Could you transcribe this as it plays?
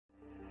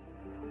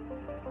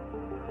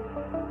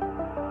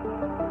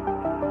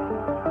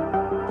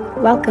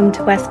Welcome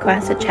to West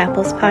Quasit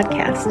Chapel's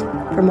podcast.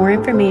 For more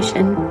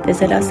information,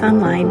 visit us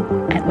online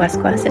at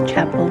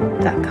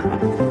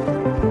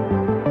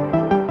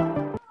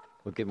westquasitchapel.com.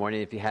 Well, good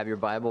morning. If you have your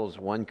Bibles,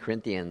 1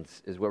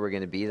 Corinthians is where we're going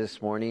to be this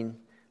morning.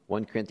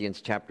 1 Corinthians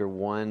chapter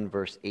 1,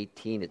 verse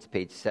 18. It's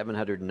page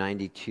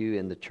 792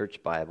 in the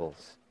church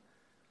Bibles.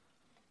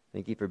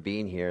 Thank you for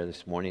being here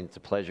this morning. It's a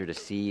pleasure to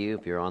see you.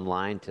 If you're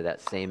online, to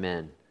that same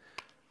end.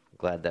 I'm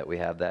glad that we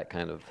have that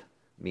kind of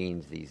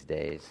means these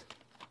days.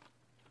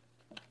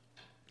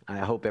 I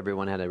hope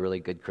everyone had a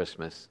really good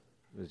Christmas.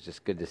 It was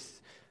just good to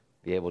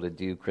be able to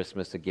do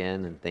Christmas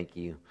again, and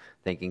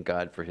thanking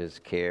God for His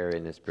care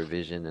and His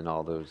provision and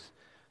all those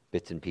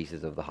bits and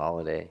pieces of the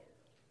holiday.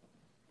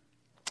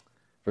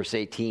 Verse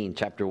 18,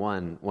 chapter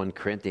 1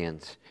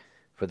 Corinthians.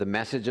 For the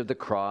message of the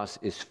cross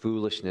is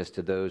foolishness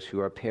to those who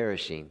are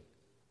perishing,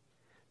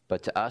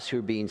 but to us who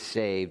are being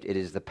saved, it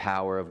is the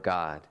power of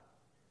God.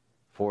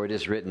 For it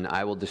is written,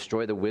 I will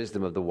destroy the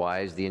wisdom of the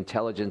wise, the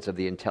intelligence of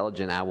the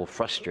intelligent I will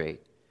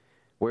frustrate.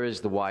 Where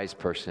is the wise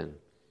person?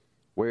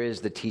 Where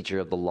is the teacher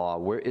of the law?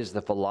 Where is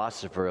the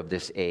philosopher of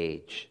this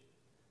age?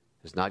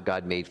 Has not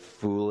God made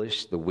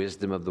foolish the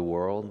wisdom of the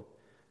world?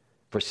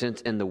 For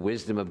since in the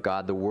wisdom of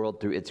God, the world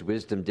through its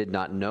wisdom did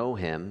not know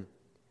Him,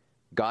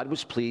 God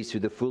was pleased through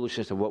the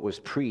foolishness of what was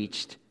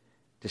preached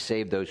to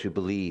save those who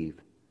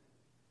believe.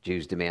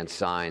 Jews demand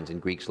signs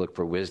and Greeks look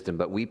for wisdom,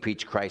 but we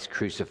preach Christ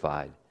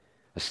crucified,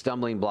 a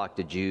stumbling block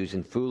to Jews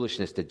and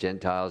foolishness to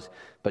Gentiles,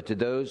 but to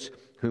those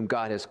whom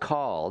God has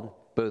called,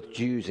 both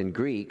Jews and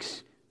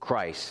Greeks,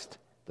 Christ,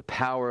 the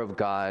power of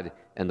God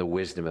and the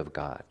wisdom of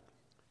God.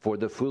 For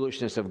the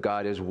foolishness of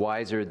God is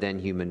wiser than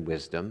human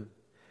wisdom,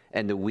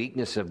 and the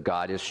weakness of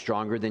God is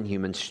stronger than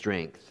human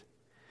strength.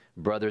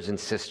 Brothers and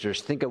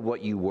sisters, think of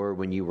what you were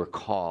when you were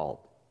called.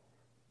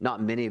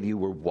 Not many of you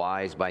were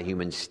wise by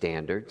human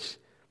standards.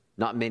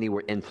 Not many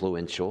were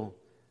influential.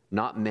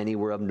 Not many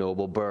were of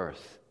noble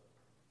birth.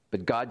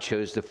 But God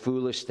chose the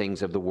foolish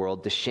things of the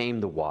world to shame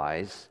the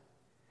wise.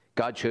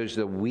 God chose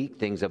the weak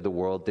things of the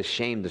world to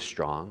shame the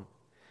strong.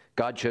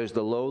 God chose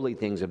the lowly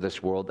things of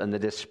this world and the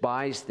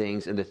despised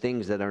things and the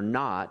things that are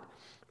not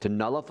to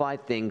nullify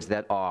things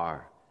that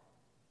are,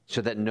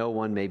 so that no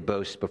one may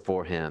boast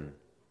before Him.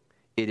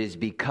 It is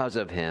because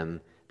of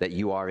Him that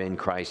you are in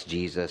Christ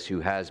Jesus,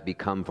 who has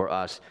become for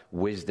us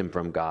wisdom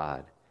from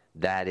God.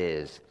 That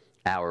is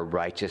our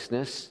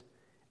righteousness,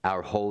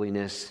 our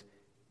holiness,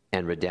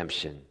 and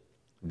redemption.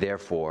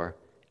 Therefore,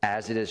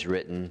 as it is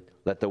written,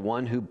 let the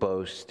one who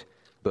boast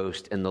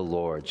in the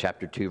Lord.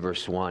 Chapter 2,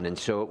 verse 1. And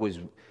so it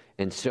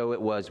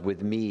was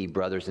with me,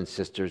 brothers and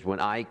sisters, when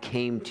I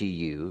came to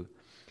you.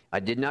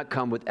 I did not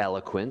come with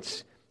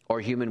eloquence or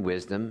human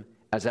wisdom,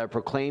 as I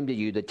proclaimed to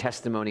you the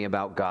testimony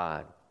about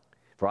God.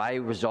 For I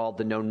resolved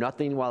to know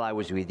nothing while I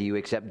was with you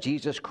except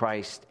Jesus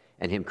Christ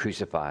and Him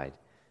crucified.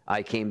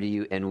 I came to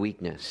you in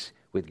weakness,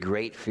 with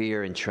great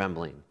fear and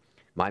trembling.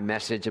 My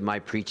message and my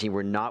preaching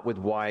were not with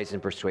wise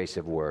and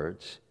persuasive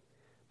words,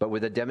 but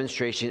with a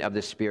demonstration of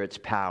the Spirit's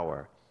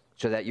power,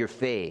 so that your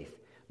faith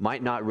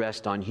might not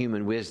rest on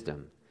human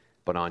wisdom,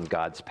 but on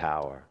God's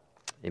power.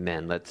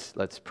 Amen.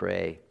 Let's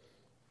pray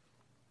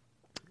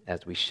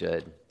as we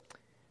should.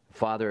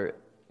 Father,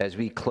 as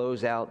we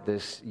close out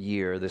this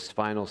year, this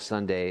final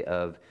Sunday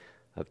of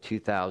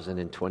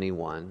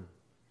 2021,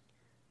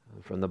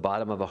 from the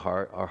bottom of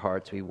our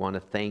hearts, we want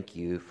to thank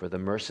you for the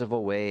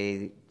merciful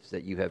ways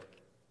that you have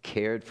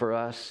cared for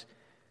us,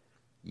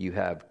 you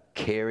have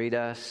carried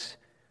us,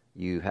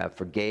 you have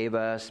forgave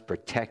us,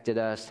 protected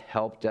us,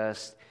 helped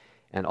us,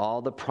 and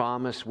all the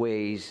promised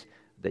ways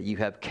that you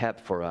have kept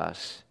for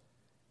us.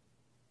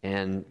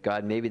 And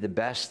God, maybe the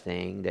best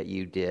thing that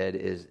you did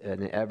is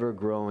an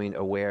ever-growing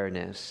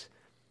awareness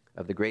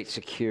of the great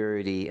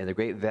security and the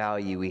great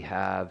value we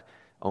have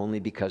only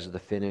because of the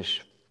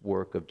finished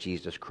work of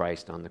Jesus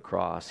Christ on the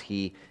cross.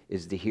 He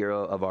is the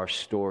hero of our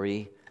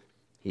story.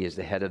 He is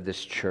the head of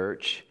this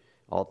church.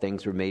 All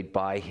things were made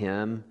by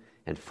Him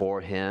and for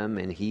Him,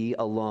 and He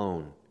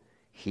alone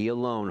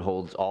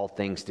holds all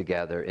things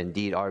together.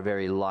 Indeed, our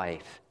very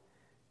life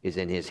is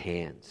in His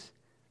hands.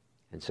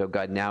 And so,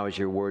 God, now as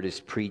your word is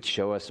preached,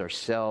 show us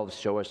ourselves,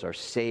 show us our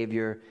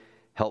Savior.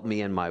 Help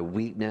me in my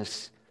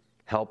weakness.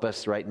 Help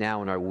us right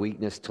now in our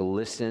weakness to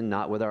listen,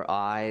 not with our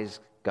eyes,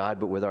 God,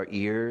 but with our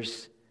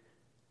ears,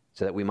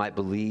 so that we might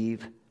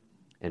believe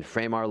and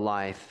frame our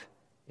life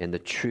in the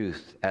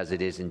truth as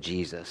it is in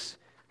Jesus.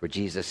 For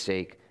Jesus'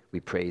 sake, we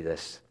pray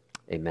this.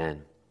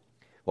 Amen.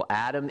 Well,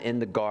 Adam in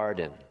the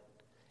garden,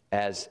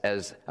 as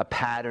a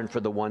pattern for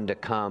the one to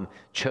come,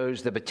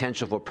 chose the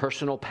potential for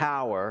personal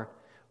power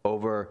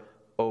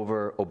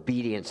over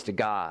obedience to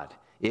God.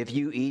 If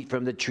you eat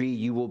from the tree,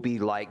 you will be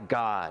like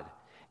God.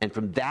 And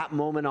from that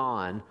moment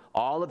on,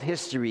 all of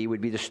history would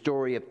be the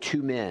story of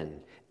two men,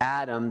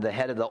 Adam, the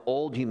head of the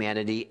old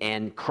humanity,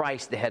 and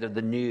Christ, the head of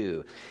the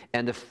new.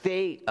 And the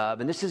fate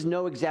of, and this is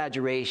no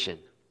exaggeration,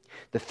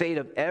 the fate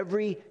of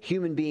every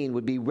human being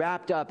would be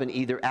wrapped up in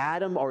either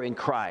Adam or in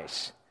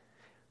Christ.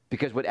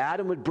 Because what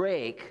Adam would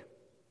break,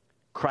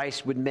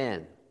 Christ would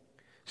mend.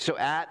 So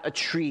at a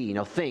tree,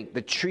 think,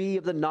 the tree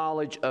of the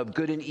knowledge of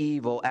good and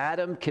evil,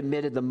 Adam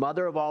committed the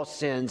mother of all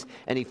sins,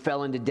 and he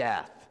fell into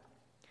death.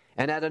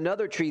 And at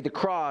another tree, the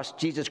cross,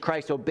 Jesus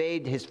Christ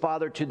obeyed his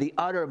Father to the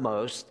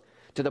uttermost,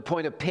 to the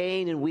point of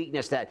pain and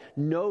weakness that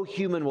no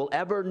human will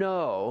ever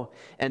know.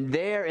 And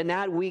there, in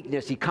that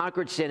weakness, he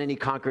conquered sin and he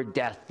conquered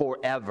death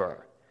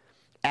forever.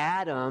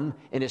 Adam,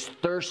 in his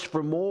thirst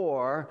for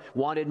more,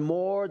 wanted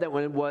more than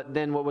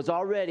what was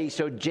already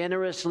so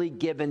generously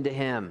given to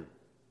him.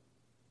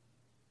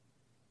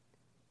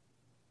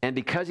 And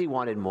because he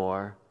wanted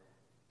more,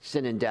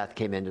 sin and death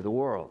came into the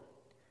world.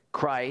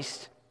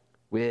 Christ,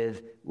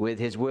 with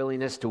his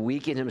willingness to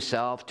weaken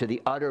himself to the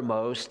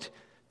uttermost,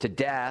 to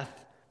death,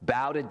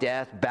 bow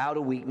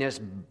to weakness,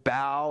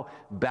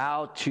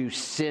 bow to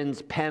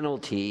sin's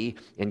penalty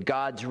and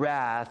God's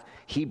wrath,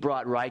 he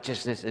brought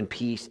righteousness and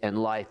peace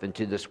and life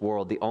into this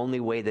world, the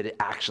only way that it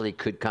actually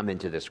could come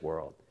into this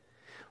world.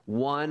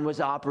 One was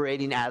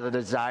operating out of the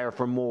desire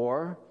for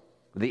more,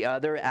 the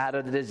other out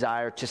of the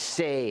desire to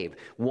save.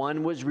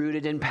 One was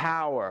rooted in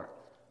power,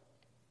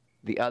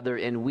 the other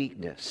in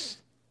weakness.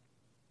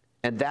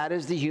 And that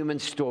is the human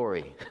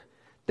story.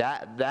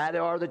 That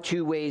are the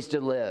two ways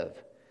to live.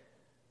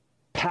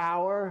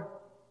 Power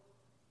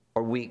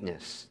or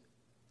weakness.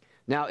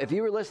 Now, if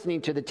you were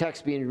listening to the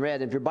text being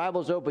read, if your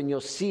Bible's open,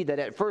 you'll see that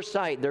at first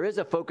sight, there is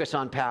a focus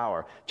on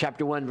power.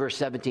 Chapter 1, verse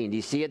 17. Do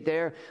you see it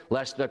there?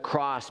 Lest the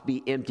cross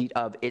be emptied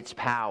of its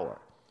power.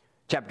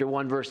 Chapter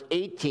 1, verse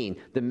 18,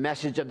 the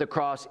message of the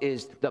cross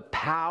is the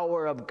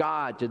power of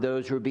God to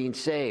those who are being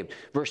saved.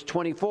 Verse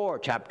 24,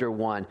 chapter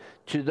 1,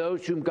 to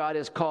those whom God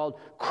has called,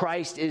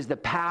 Christ is the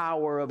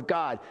power of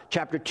God.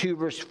 Chapter 2,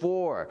 verse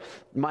 4,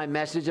 my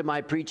message and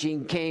my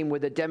preaching came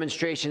with a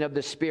demonstration of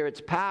the Spirit's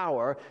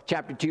power.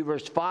 Chapter 2,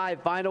 verse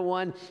 5, final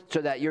one,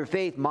 so that your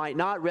faith might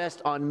not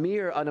rest on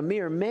a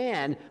mere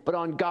man, but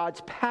on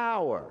God's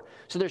power.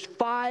 So there's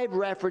 5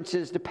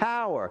 references to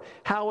power.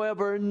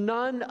 However,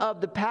 none of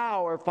the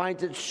power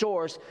finds its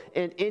source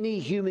in any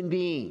human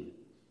being.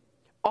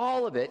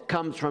 All of it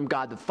comes from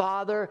God the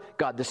Father,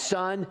 God the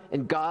Son,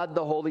 and God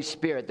the Holy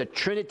Spirit, the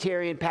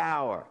Trinitarian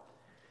power.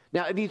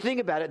 Now, if you think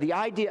about it, the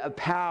idea of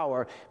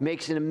power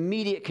makes an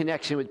immediate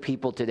connection with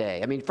people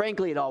today. I mean,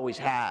 frankly, it always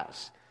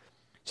has.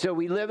 So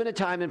we live in a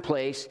time and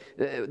place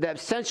that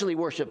essentially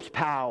worships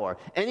power.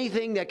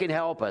 Anything that can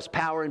help us,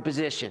 power in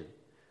position,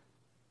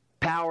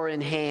 power in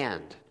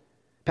hand,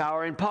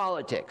 power in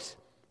politics,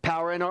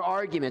 power in our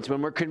arguments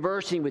when we're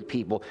conversing with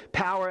people,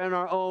 power in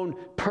our own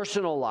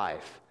personal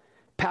life,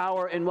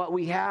 power in what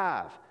we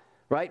have,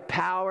 right?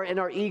 Power in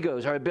our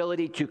egos, our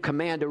ability to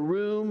command a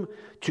room,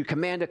 to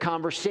command a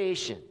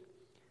conversation.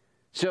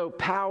 So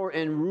power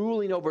in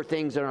ruling over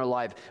things in our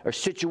life, or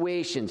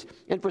situations,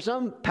 and for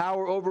some,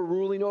 power over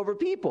ruling over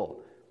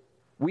people.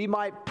 We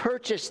might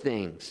purchase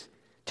things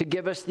to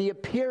give us the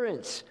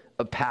appearance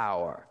of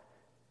power.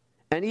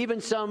 And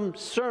even some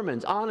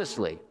sermons,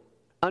 honestly,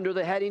 under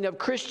the heading of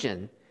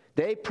Christian,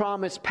 they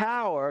promise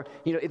power,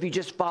 if you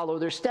just follow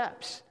their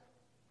steps.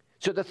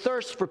 So the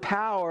thirst for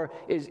power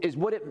is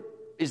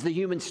the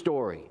human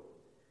story.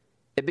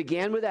 It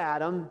began with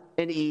Adam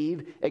and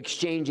Eve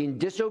exchanging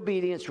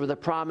disobedience for the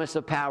promise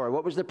of power.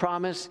 What was the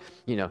promise?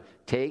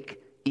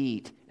 Take,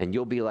 eat, and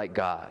you'll be like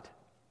God.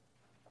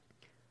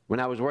 When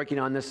I was working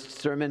on this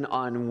sermon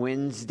on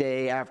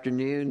Wednesday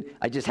afternoon,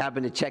 I just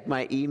happened to check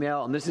my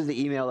email, and this is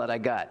the email that I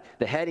got.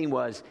 The heading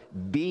was,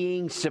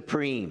 Being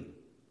Supreme.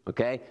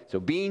 Okay? So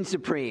being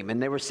supreme.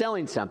 And they were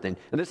selling something.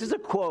 And this is a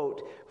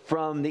quote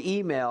from the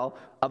email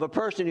of a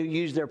person who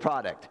used their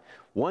product.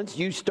 Once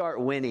you start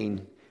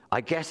winning,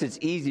 I guess it's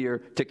easier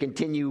to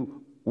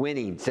continue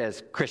winning,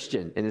 says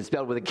Christian, and it's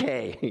spelled with a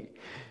K.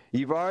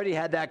 You've already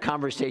had that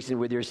conversation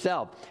with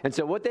yourself. And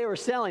so what they were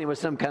selling was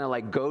some kind of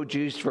like Go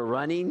Juice for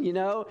running,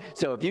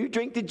 So if you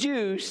drink the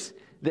juice,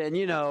 then,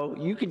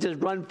 you can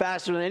just run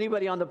faster than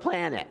anybody on the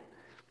planet.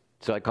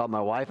 So I called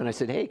my wife and I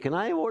said, hey, can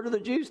I order the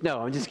juice?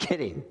 No, I'm just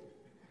kidding.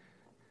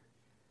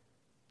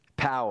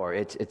 Power,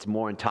 it's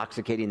more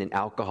intoxicating than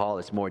alcohol.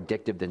 It's more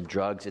addictive than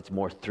drugs. It's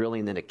more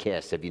thrilling than a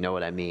kiss, if you know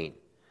what I mean.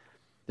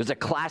 There's a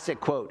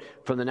classic quote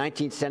from the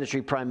 19th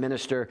century Prime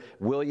Minister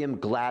William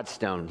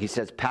Gladstone. He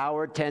says,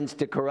 power tends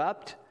to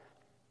corrupt,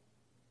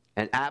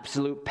 and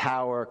absolute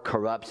power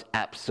corrupts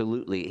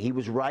absolutely. He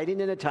was writing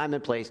in a time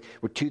and place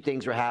where 2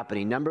 things were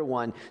happening. Number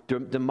one,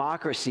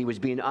 democracy was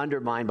being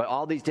undermined by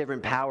all these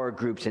different power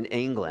groups in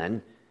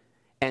England.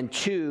 And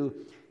 2,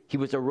 he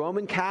was a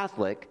Roman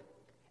Catholic.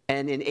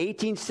 And in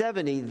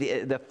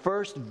 1870, the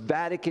First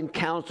Vatican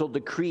Council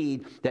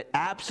decreed that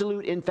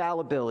absolute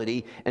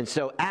infallibility and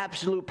so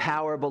absolute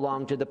power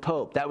belonged to the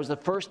Pope. That was the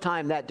first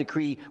time that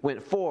decree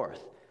went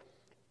forth.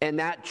 And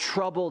that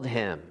troubled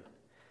him.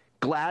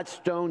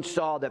 Gladstone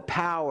saw that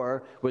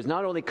power was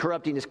not only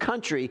corrupting his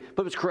country,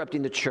 but was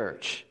corrupting the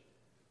church.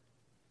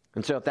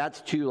 And so if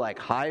that's too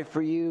high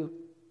for you,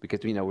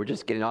 because we're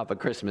just getting off of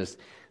Christmas,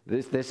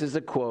 this is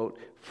a quote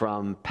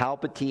from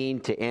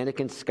Palpatine to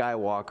Anakin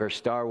Skywalker,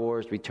 Star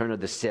Wars, Return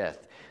of the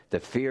Sith. The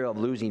fear of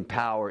losing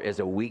power is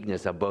a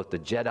weakness of both the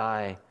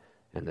Jedi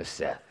and the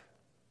Sith.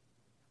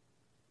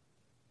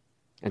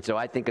 And so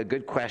I think a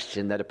good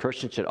question that a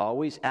person should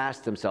always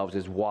ask themselves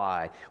is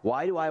why?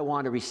 Why do I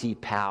want to receive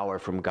power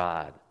from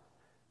God?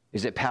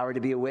 Is it power to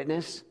be a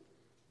witness?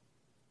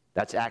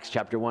 That's Acts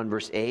chapter 1,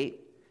 verse 8.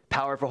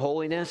 Power for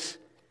holiness,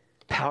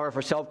 power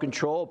for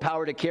self-control,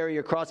 power to carry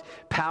your cross,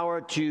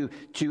 power to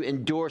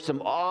endure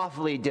some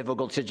awfully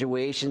difficult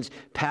situations,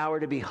 power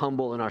to be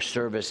humble in our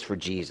service for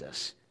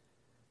Jesus.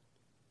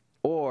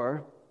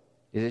 Or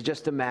is it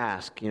just a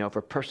mask,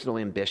 for personal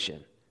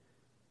ambition,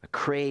 a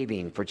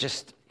craving for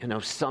just,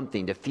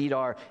 something to feed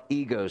our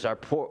egos, our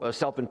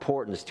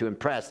self-importance, to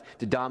impress,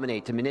 to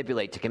dominate, to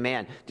manipulate, to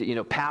command,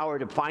 power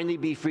to finally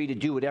be free to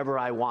do whatever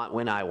I want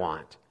when I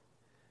want.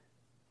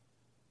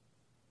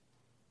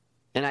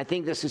 And I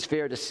think this is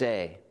fair to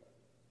say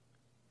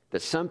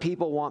that some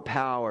people want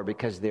power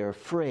because they're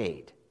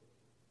afraid.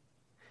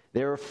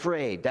 They're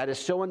afraid. That is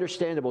so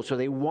understandable. So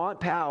they want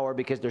power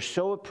because they're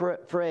so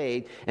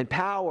afraid, and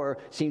power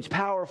seems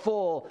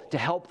powerful to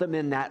help them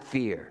in that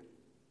fear.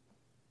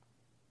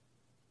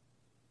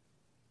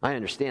 I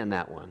understand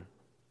that one.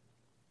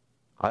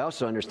 I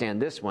also understand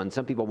this one.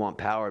 Some people want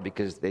power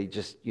because they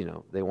just,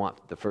 they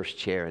want the first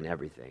chair in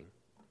everything.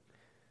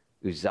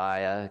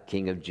 Uzziah,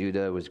 king of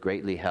Judah, was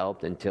greatly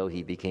helped until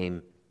he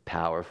became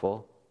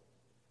powerful.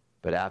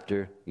 But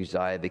after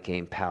Uzziah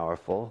became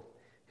powerful,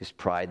 his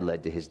pride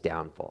led to his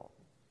downfall.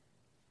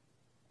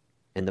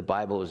 And the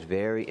Bible is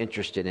very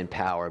interested in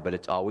power, but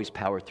it's always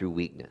power through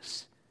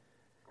weakness.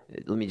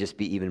 Let me just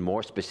be even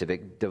more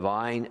specific.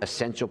 Divine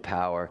essential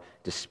power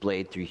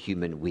displayed through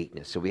human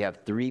weakness. So we have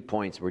 3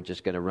 points we're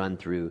just going to run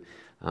through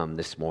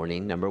this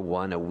morning. Number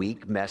 1, a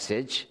weak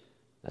message.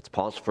 That's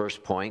Paul's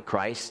first point.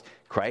 Christ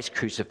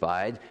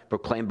crucified,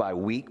 proclaimed by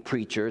weak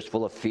preachers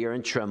full of fear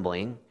and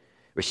trembling,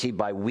 received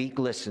by weak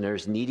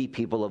listeners, needy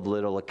people of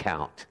little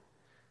account.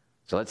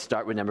 So let's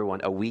start with number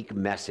 1, a weak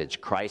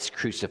message, Christ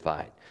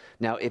crucified.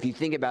 Now, if you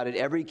think about it,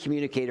 every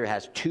communicator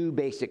has 2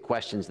 basic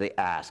questions they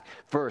ask.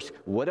 First,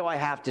 what do I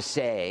have to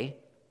say?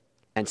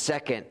 And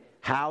second,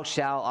 how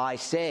shall I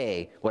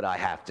say what I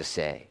have to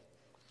say?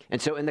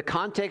 And so in the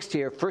context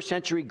here, first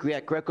century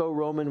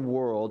Greco-Roman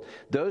world,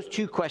 those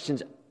 2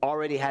 questions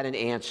already had an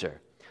answer.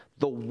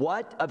 The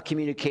what of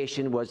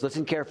communication was,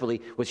 listen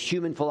carefully, was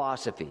human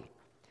philosophy.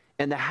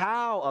 And the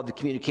how of the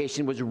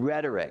communication was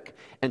rhetoric.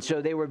 And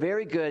so they were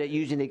very good at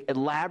using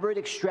elaborate,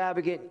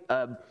 extravagant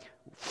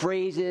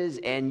phrases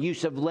and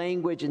use of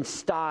language and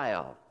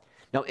style.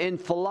 Now, in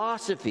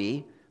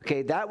philosophy,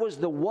 that was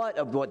the what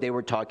of what they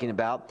were talking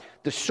about.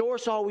 The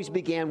source always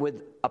began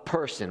with a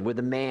person, with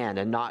a man,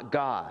 and not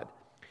God.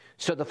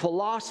 So the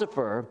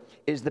philosopher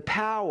is the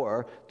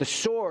power, the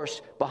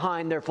source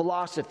behind their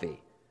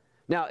philosophy.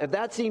 Now, if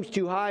that seems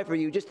too high for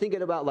you, just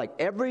thinking about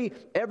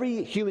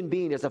every human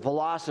being is a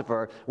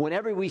philosopher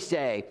whenever we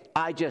say,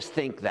 I just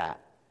think that.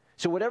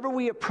 So whatever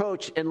we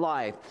approach in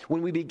life,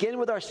 when we begin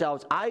with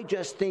ourselves, I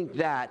just think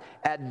that,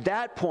 at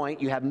that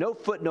point, you have no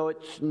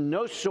footnotes,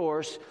 no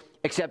source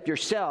except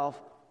yourself.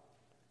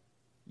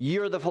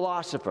 You're the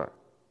philosopher.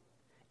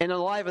 And in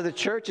the life of the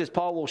church, as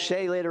Paul will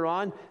say later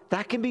on,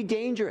 that can be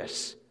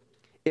dangerous.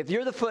 If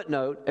you're the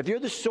footnote, if you're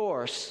the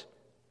source,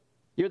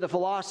 you're the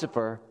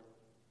philosopher,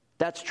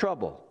 that's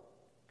trouble.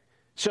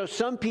 So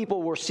some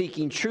people were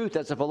seeking truth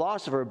as a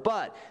philosopher,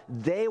 but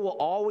they will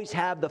always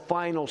have the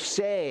final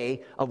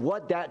say of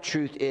what that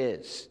truth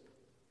is.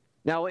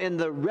 Now, in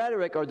the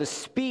rhetoric or the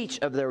speech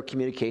of their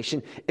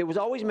communication, it was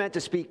always meant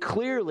to speak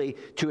clearly,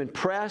 to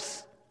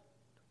impress,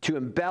 to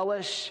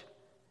embellish,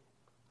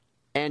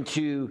 and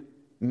to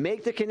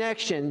make the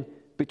connection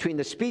between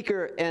the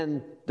speaker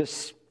and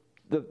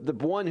the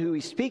one who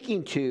he's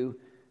speaking to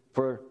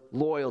for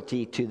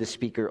loyalty to the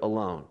speaker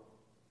alone.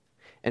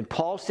 And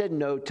Paul said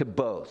no to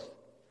both.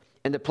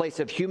 In the place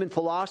of human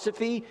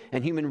philosophy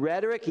and human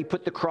rhetoric, he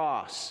put the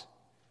cross.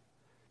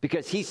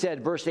 Because he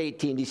said, verse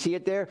 18, do you see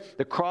it there?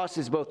 The cross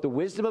is both the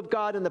wisdom of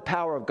God and the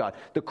power of God.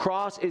 The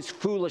cross is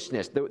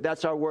foolishness.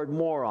 That's our word,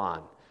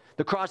 moron.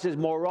 The cross is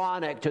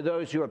moronic to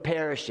those who are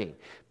perishing.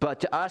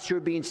 But to us who are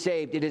being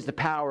saved, it is the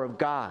power of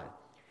God.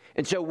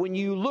 And so when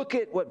you look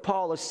at what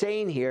Paul is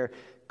saying here,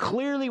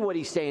 clearly what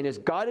he's saying is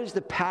God is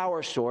the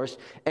power source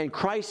and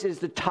Christ is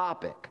the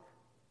topic.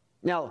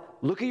 Now,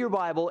 look at your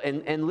Bible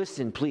and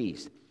listen,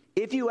 please.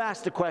 If you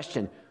ask the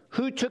question,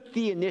 who took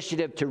the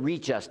initiative to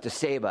reach us, to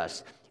save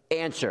us?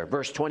 Answer,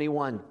 verse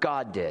 21,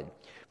 God did.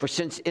 For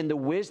since in the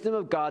wisdom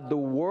of God, the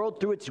world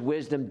through its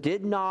wisdom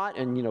did not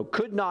and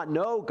could not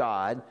know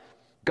God,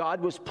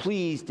 God was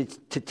pleased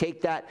to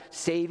take that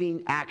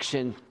saving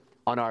action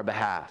on our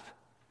behalf.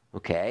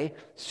 Okay?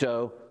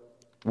 So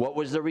what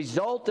was the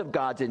result of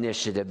God's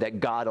initiative that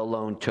God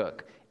alone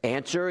took?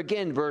 Answer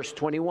again, verse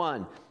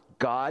 21.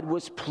 God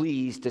was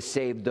pleased to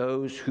save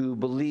those who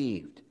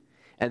believed.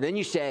 And then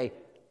you say,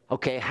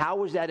 okay, how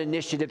was that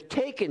initiative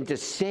taken to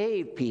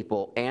save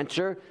people?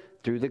 Answer,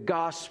 through the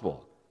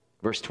gospel.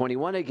 Verse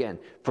 21 again.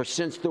 For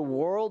since the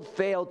world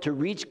failed to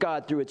reach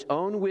God through its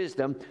own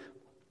wisdom,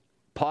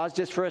 pause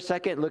just for a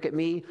second, look at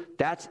me.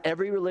 That's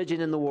every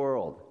religion in the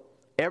world.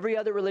 Every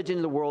other religion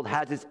in the world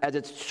has as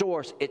its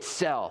source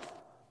itself.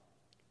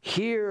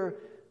 Here,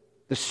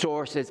 The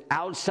source is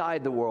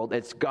outside the world.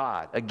 It's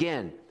God.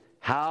 Again,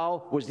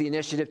 how was the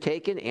initiative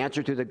taken?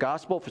 Answer through the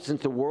gospel.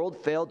 Since the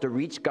world failed to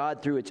reach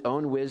God through its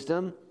own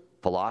wisdom,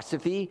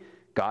 philosophy,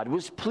 God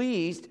was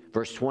pleased,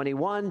 verse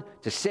 21,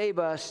 to save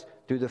us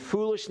through the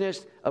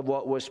foolishness of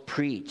what was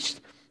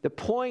preached. The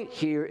point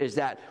here is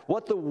that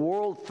what the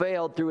world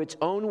failed through its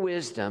own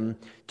wisdom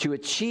to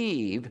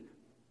achieve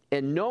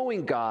in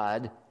knowing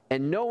God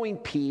and knowing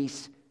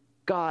peace,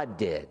 God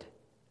did.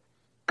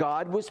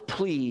 God was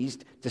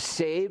pleased to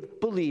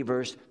save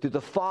believers through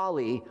the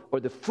folly or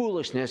the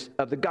foolishness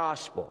of the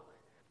gospel.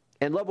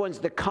 And loved ones,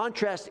 the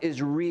contrast is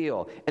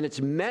real, and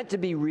it's meant to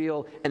be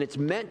real, and it's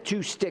meant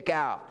to stick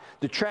out.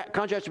 The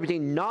contrast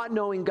between not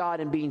knowing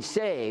God and being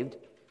saved,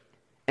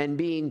 and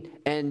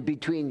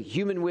between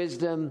human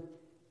wisdom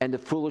and the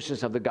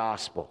foolishness of the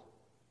gospel.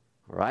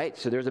 All right?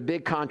 So there's a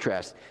big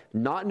contrast.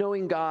 Not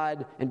knowing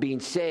God and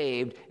being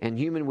saved, and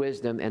human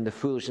wisdom and the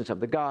foolishness of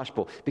the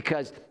gospel.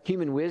 Because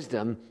human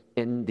wisdom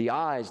in the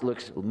eyes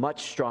looks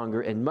much stronger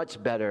and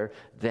much better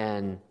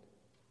than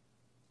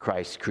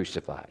Christ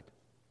crucified.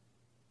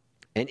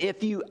 And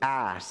if you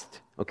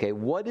asked, okay,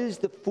 what is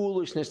the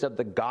foolishness of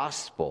the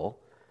gospel?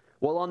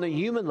 Well, on the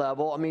human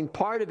level,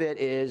 part of it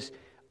is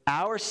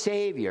our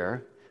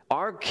Savior,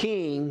 our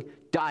King,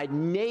 died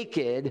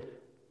naked,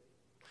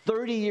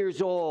 30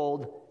 years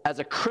old, as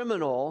a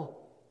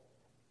criminal,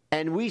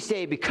 and we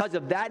say because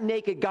of that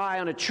naked guy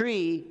on a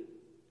tree,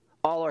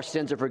 all our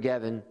sins are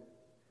forgiven.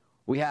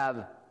 We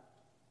have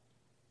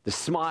the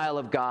smile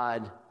of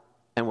God,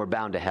 and we're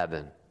bound to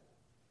heaven.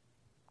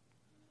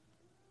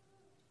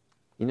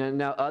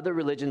 Now other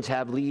religions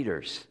have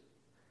leaders.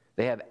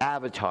 They have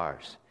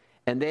avatars.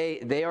 And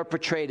they are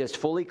portrayed as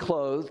fully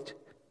clothed.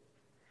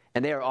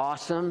 And they are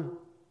awesome.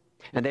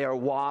 And they are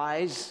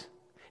wise.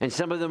 And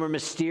some of them are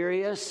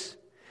mysterious.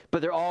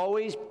 But they're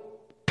always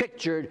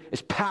pictured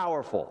as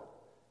powerful.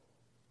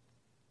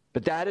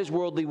 But that is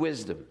worldly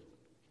wisdom.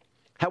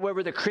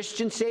 However, the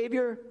Christian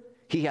Savior,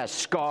 he has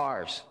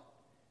scars.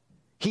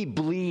 He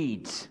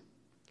bleeds.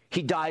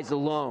 He dies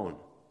alone.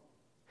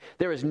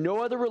 There is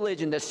no other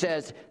religion that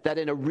says that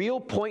in a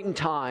real point in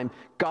time,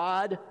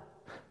 God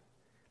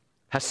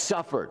has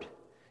suffered.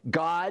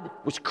 God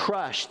was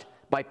crushed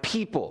by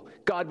people.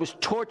 God was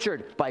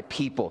tortured by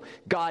people.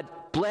 God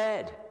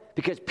bled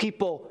because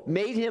people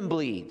made him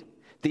bleed.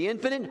 The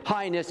infinite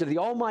highness of the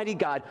Almighty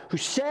God, who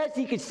says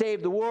he could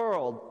save the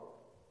world,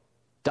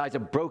 dies a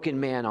broken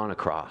man on a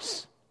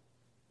cross.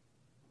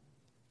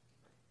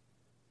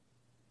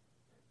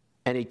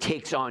 And he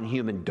takes on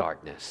human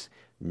darkness.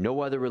 No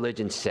other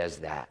religion says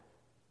that.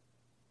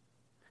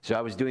 So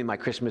I was doing my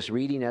Christmas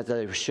reading as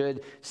I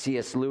should.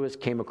 C.S. Lewis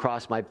came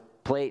across my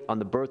plate on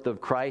the birth of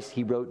Christ.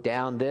 He wrote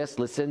down this,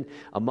 listen,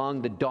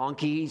 among the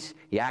donkeys,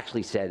 he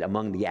actually said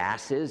among the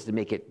asses to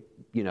make it,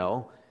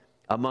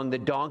 among the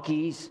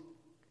donkeys,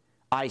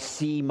 I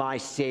see my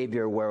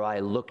Savior where I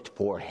looked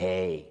for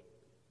hay.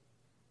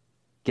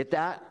 Get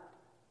that?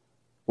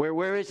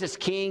 Where is this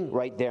king?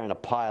 Right there in a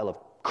pile of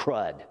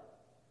crud.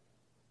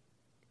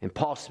 And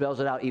Paul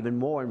spells it out even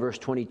more in verse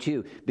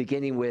 22,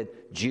 beginning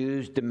with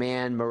Jews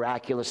demand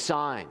miraculous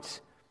signs.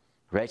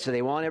 Right? So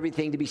they want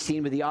everything to be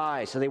seen with the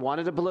eye. So they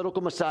wanted a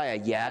political Messiah,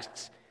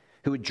 yes,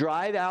 who would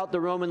drive out the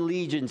Roman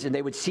legions, and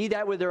they would see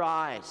that with their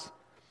eyes.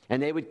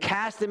 And they would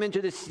cast them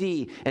into the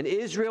sea, and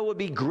Israel would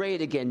be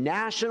great again.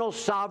 National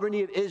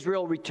sovereignty of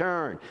Israel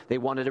returned. They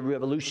wanted a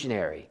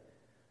revolutionary.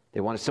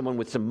 They wanted someone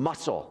with some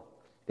muscle.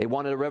 They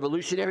wanted a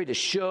revolutionary to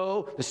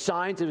show the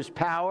signs of his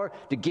power,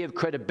 to give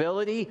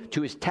credibility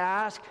to his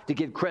task, to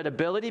give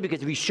credibility,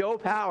 because if you show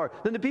power,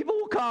 then the people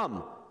will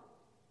come.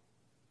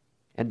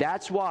 And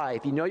that's why,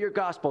 if you know your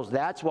Gospels,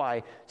 that's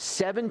why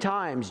 7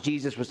 times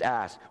Jesus was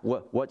asked,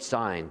 what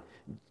sign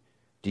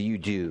do you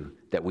do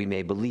that we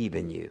may believe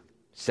in you?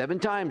 7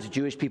 times the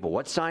Jewish people,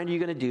 what sign are you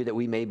going to do that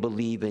we may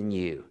believe in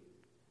you?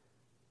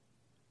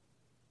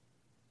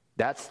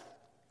 That's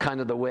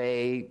kind of the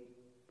way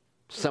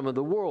some of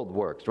the world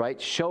works, right?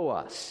 Show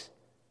us.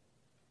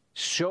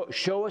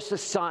 Show us a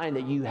sign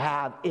that you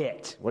have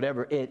it,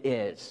 whatever it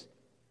is,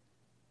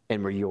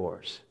 and we're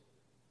yours.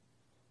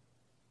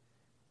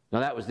 Now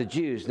that was the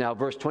Jews. Now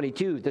verse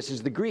 22, this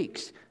is the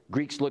Greeks.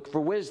 Greeks look for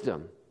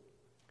wisdom.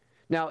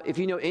 Now, if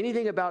you know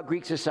anything about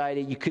Greek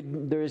society,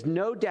 there is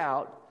no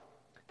doubt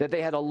that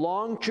they had a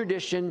long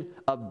tradition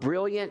of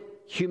brilliant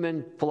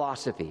human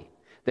philosophy.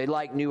 They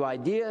like new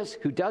ideas.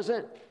 Who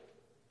doesn't?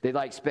 They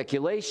like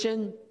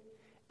speculation.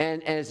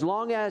 And as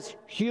long as,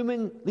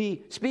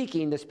 humanly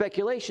speaking, the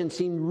speculation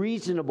seemed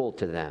reasonable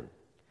to them.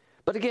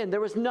 But again, there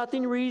was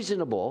nothing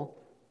reasonable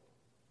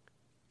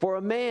for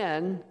a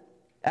man,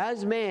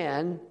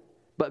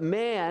 but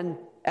man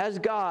as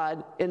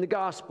God in the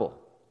gospel.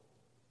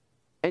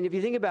 And if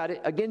you think about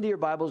it, again to your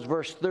Bibles,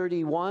 verse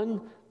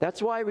 31,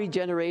 that's why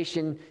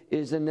regeneration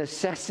is a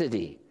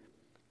necessity.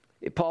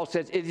 Paul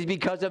says, it is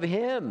because of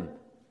him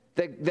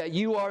that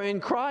you are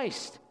in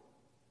Christ.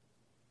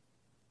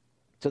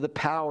 So the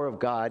power of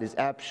God is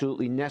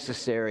absolutely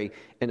necessary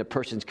in a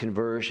person's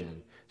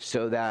conversion,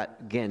 so that,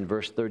 again,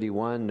 verse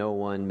 31, no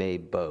one may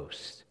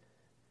boast.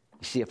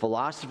 You see, a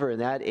philosopher in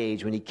that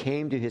age, when he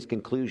came to his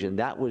conclusion,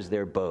 that was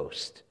their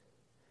boast.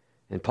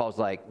 And Paul's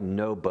like,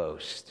 no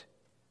boast,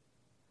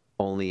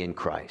 only in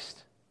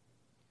Christ.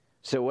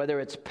 So whether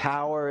it's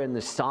power in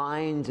the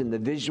signs and the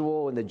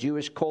visual in the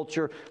Jewish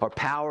culture, or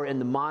power in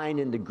the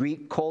mind in the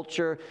Greek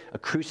culture, a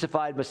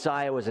crucified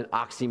Messiah was an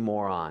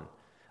oxymoron,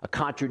 a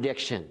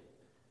contradiction.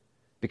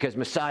 Because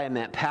Messiah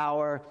meant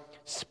power,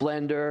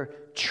 splendor,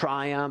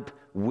 triumph,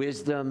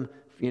 wisdom,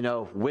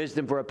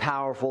 wisdom for a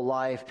powerful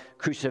life.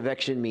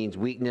 Crucifixion means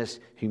weakness,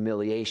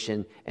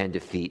 humiliation, and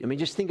defeat. I mean,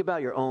 just think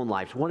about your own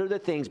lives. What are the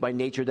things by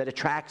nature that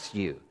attracts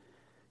you?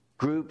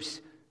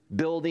 Groups,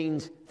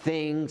 buildings,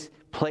 things,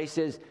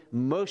 places.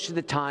 Most of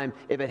the time,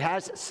 if it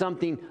has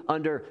something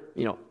under,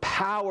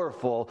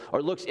 powerful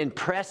or looks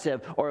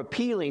impressive or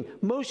appealing,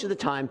 most of the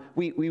time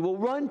we will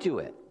run to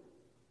it.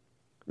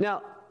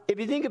 Now, if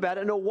you think about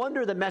it, no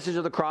wonder the message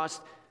of the cross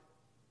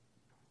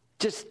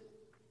just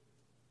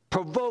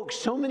provokes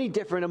so many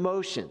different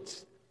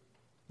emotions.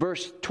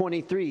 Verse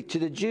 23, to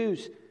the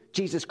Jews,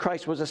 Jesus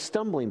Christ was a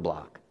stumbling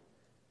block.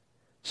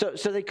 So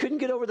they couldn't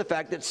get over the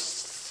fact that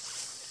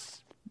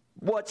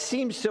what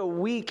seems so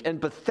weak and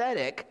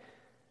pathetic,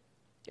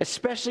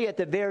 especially at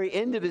the very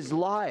end of his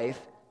life,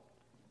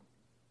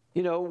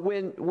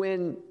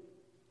 when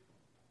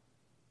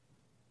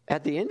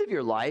at the end of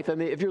your life, I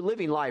mean, if you're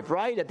living life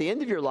right, at the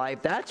end of your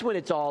life, that's when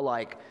it's all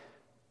like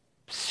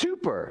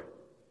super.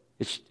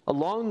 It's a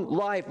long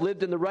life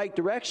lived in the right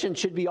direction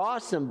should be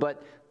awesome,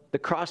 but the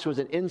cross was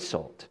an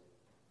insult.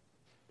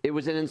 It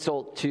was an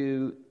insult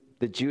to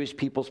the Jewish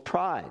people's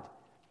pride.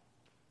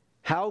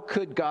 How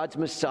could God's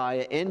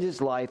Messiah end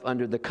his life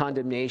under the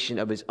condemnation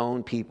of his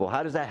own people?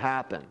 How does that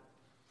happen?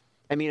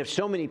 I mean, if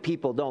so many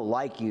people don't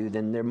like you,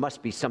 then there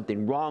must be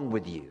something wrong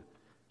with you.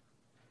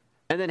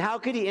 And then how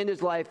could he end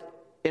his life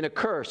in a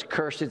curse?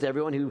 Cursed is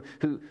everyone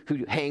who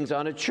hangs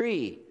on a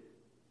tree.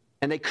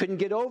 And they couldn't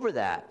get over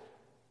that.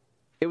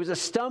 It was a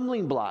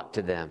stumbling block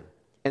to them.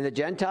 And the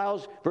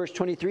Gentiles, verse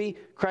 23,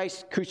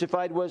 Christ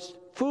crucified was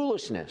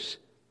foolishness.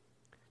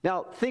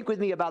 Now, think with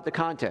me about the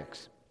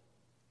context.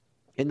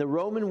 In the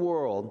Roman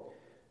world,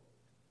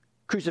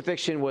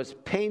 crucifixion was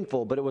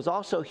painful, but it was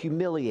also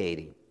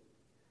humiliating.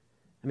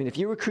 I mean, if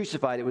you were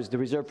crucified, it was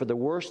reserved for the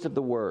worst of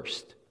the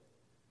worst.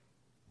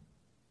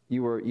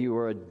 You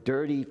were a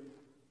dirty,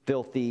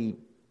 filthy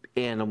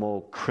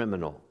animal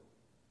criminal.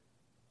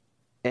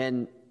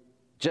 And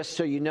just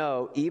so you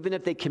know, even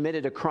if they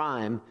committed a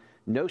crime,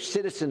 no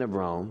citizen of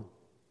Rome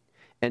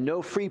and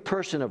no free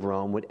person of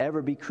Rome would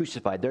ever be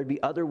crucified. There'd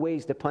be other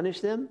ways to punish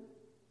them,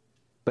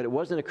 but it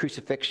wasn't a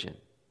crucifixion.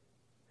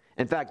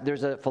 In fact,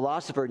 there's a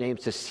philosopher named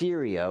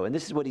Cicero, and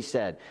this is what he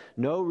said.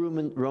 No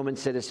Roman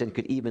citizen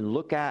could even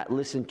look at,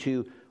 listen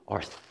to,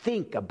 or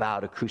think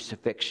about a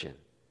crucifixion.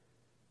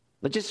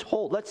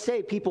 Let's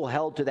say people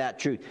held to that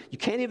truth. You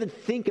can't even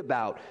think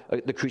about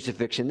the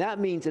crucifixion. That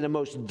means in a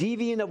most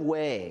deviant of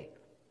way,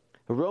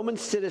 a Roman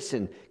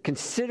citizen,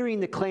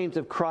 considering the claims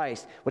of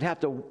Christ, would have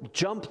to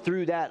jump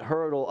through that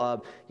hurdle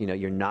of,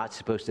 you're not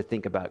supposed to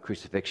think about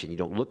crucifixion. You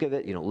don't look at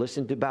it. You don't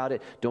listen about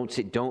it. Don't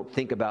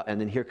think about it. And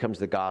then here comes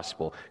the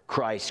gospel.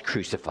 Christ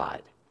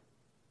crucified.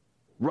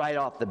 Right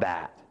off the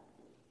bat.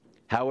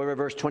 However,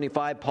 verse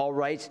 25, Paul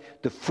writes,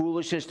 the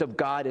foolishness of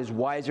God is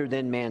wiser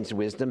than man's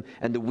wisdom,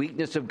 and the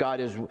weakness of God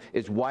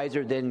is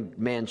wiser than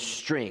man's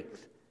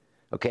strength.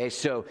 Okay,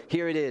 so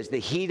here it is. The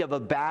heat of a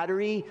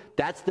battery,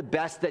 that's the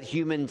best that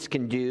humans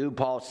can do,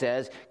 Paul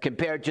says,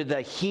 compared to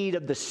the heat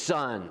of the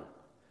sun,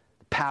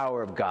 the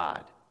power of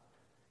God.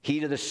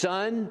 Heat of the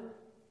sun,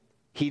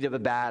 heat of a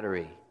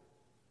battery.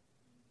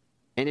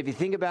 And if you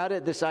think about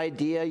it, this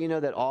idea,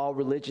 that all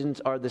religions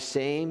are the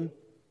same,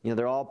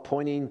 they're all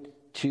pointing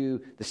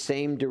to the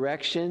same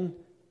direction,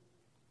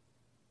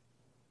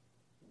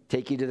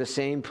 take you to the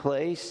same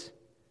place.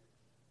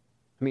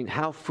 I mean,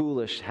 how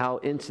foolish, how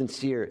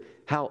insincere,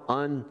 how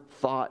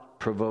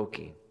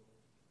unthought-provoking.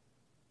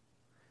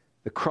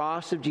 The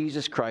cross of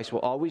Jesus Christ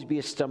will always be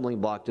a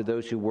stumbling block to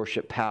those who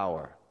worship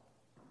power.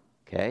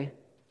 Okay?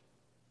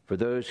 For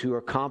those who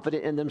are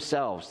confident in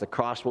themselves, the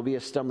cross will be a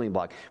stumbling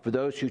block. For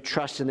those who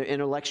trust in their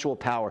intellectual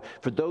power,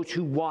 for those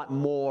who want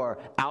more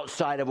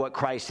outside of what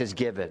Christ has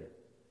given.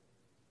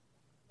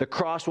 The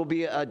cross will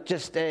be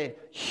just a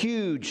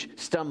huge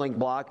stumbling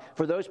block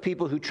for those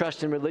people who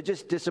trust in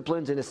religious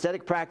disciplines and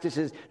ascetic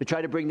practices to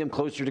try to bring them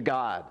closer to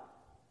God.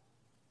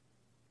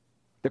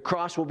 The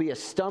cross will be a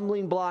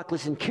stumbling block,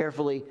 listen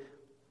carefully,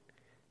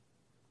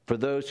 for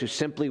those who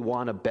simply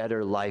want a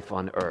better life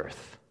on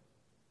earth.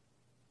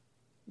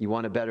 You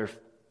want a better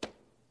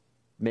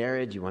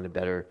marriage, you want a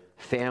better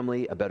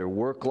family, a better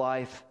work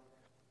life.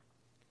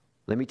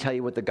 Let me tell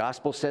you what the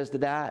gospel says to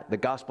that. The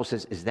gospel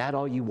says, is that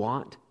all you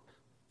want?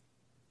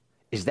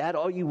 Is that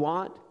all you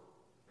want?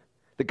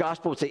 The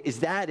gospel would say, is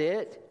that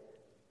it?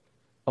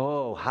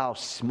 Oh, how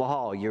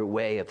small your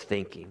way of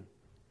thinking.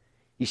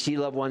 You see,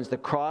 loved ones, the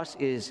cross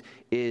is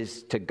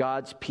to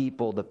God's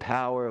people the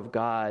power of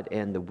God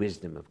and the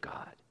wisdom of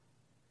God.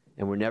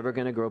 And we're never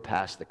going to grow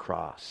past the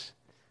cross.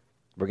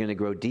 We're going to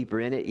grow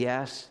deeper in it,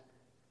 yes.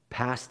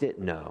 Past it,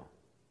 no.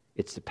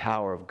 It's the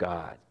power of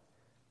God.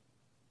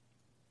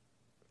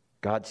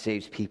 God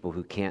saves people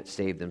who can't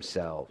save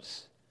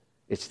themselves.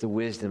 It's the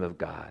wisdom of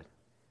God,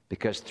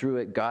 because through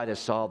it, God has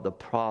solved the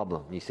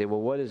problem. You say,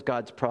 well, what is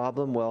God's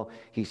problem? Well,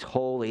 he's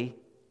holy,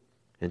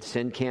 and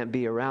sin can't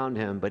be around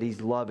him, but he's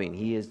loving.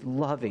 He is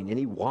loving, and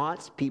he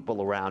wants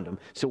people around him.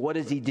 So what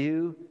does he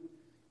do?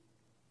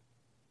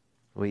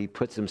 Well, he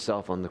puts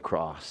himself on the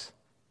cross.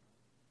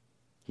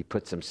 He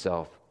puts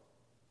himself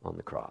on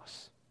the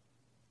cross.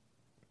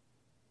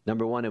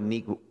 Number one,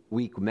 a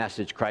weak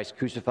message, Christ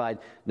crucified.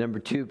 Number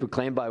two,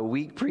 proclaimed by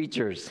weak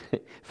preachers,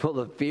 full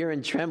of fear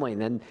and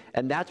trembling.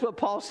 And that's what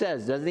Paul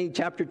says, doesn't he?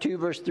 Chapter 2,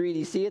 verse 3, do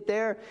you see it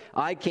there?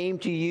 I came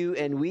to you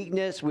in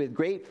weakness with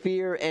great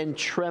fear and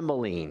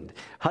trembling.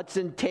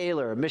 Hudson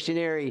Taylor, a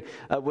missionary,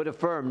 would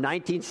affirm,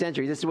 19th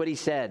century, this is what he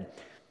said.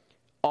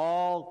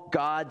 All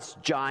God's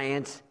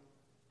giants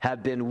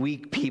have been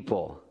weak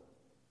people.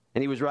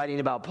 And he was writing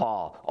about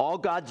Paul. All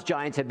God's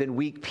giants have been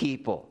weak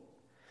people.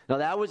 Now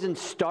that was in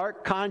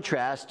stark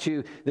contrast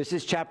to, this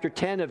is chapter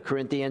 10 of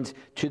Corinthians,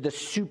 to the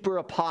super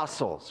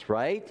apostles,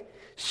 right?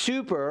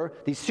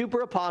 These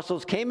super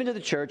apostles came into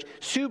the church,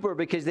 super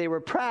because they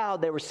were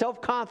proud, they were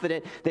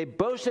self-confident, they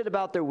boasted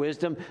about their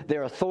wisdom,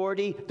 their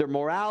authority, their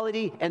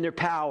morality, and their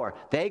power.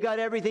 They got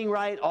everything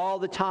right all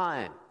the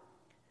time.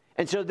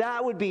 And so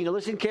that would be, now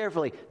listen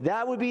carefully,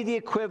 that would be the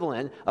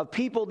equivalent of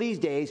people these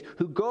days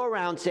who go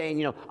around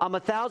saying, I'm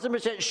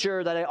 1,000%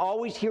 sure that I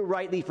always hear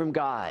rightly from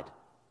God.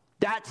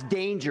 That's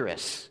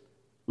dangerous,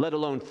 let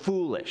alone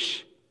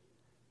foolish.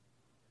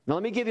 Now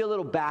let me give you a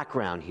little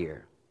background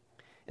here.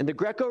 In the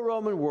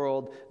Greco-Roman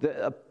world,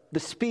 the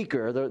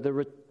speaker,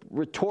 the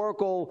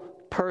rhetorical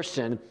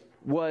person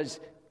was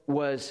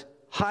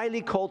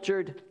highly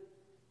cultured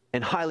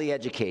and highly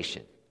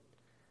educated.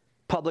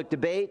 Public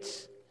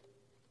debates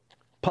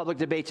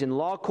in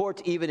law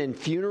courts, even in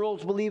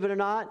funerals, believe it or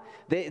not.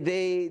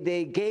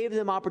 They gave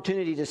them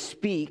opportunity to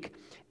speak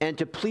and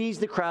to please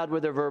the crowd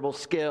with their verbal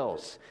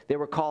skills. They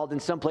were called in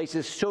some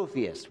places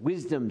sophists,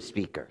 wisdom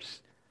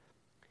speakers.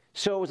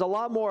 So it was a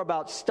lot more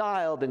about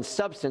style than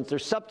substance. Their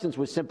substance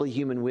was simply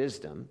human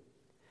wisdom.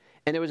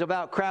 And it was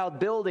about crowd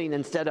building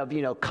instead of,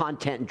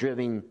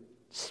 content-driven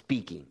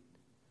speaking.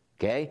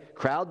 Okay?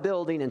 Crowd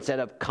building instead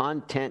of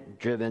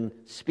content-driven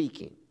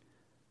speaking.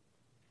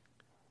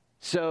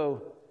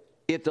 So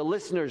if the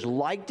listeners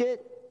liked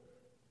it,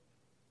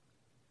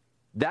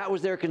 that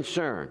was their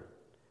concern,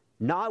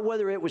 not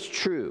whether it was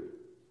true.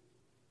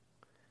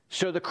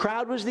 So the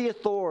crowd was the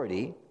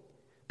authority,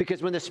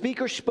 because when the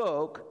speaker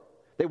spoke,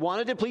 they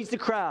wanted to please the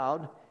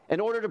crowd. In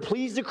order to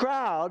please the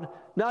crowd,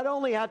 not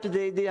only had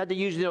to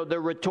use their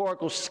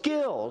rhetorical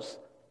skills,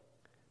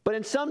 but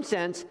in some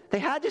sense, they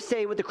had to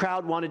say what the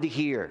crowd wanted to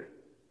hear.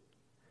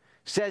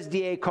 Says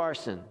D.A.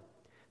 Carson,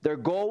 their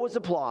goal was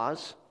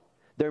applause,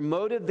 their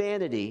motive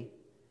vanity,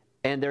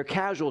 and their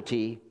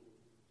casualty,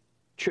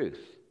 truth.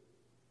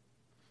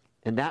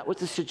 And that was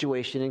the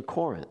situation in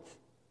Corinth.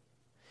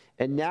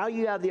 And now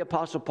you have the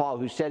Apostle Paul,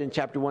 who said in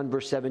chapter 1,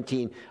 verse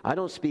 17, I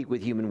don't speak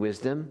with human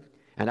wisdom.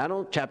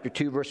 And chapter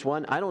 2, verse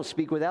 1, I don't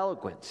speak with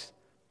eloquence.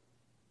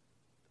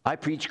 I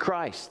preach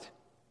Christ.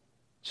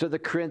 So the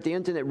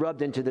Corinthians, and it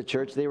rubbed into the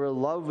church, they were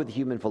in love with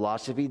human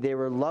philosophy. They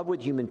were in love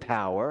with human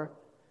power.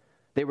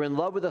 They were in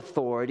love with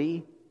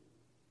authority.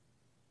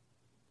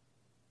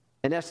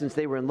 In essence,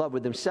 they were in love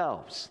with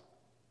themselves.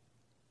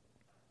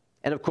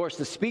 And of course,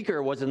 the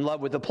speaker was in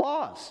love with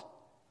applause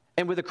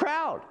and with the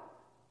crowd.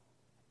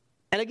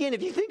 And again,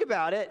 if you think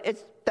about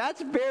it,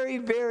 that's very,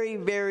 very,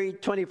 very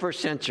 21st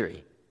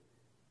century.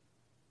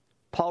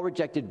 Paul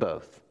rejected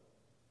both.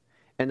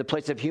 In the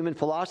place of human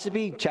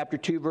philosophy, chapter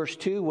 2, verse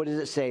 2, what does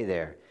it say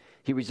there?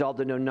 He resolved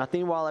to know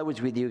nothing while I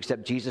was with you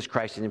except Jesus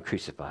Christ and him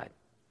crucified.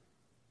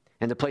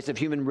 In the place of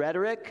human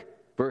rhetoric,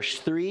 verse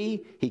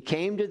 3, he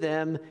came to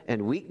them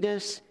in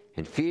weakness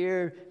and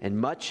fear and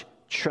much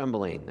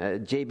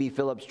trembling. J.B.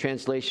 Phillips'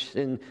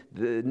 translation,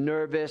 the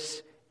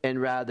nervous and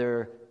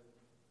rather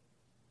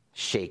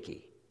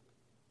shaky.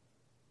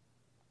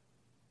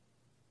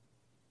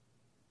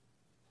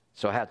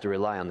 So I have to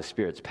rely on the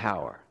Spirit's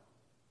power.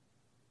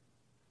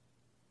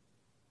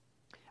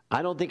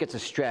 I don't think it's a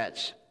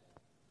stretch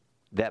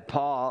that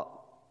Paul,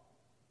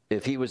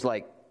 if he was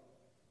like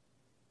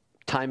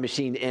time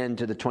machine end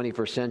to the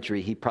 21st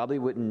century, he probably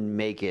wouldn't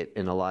make it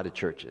in a lot of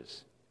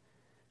churches.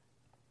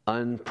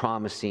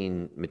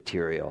 Unpromising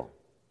material.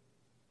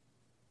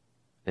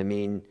 I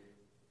mean,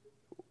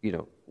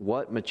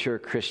 what mature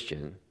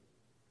Christian,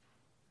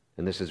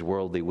 and this is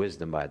worldly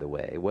wisdom, by the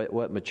way,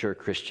 what mature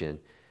Christian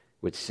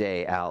would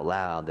say out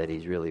loud that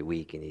he's really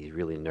weak and he's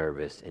really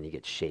nervous and he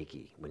gets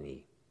shaky when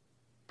he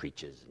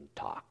preaches and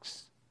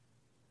talks?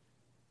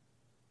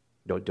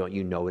 Don't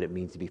you know what it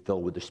means to be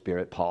filled with the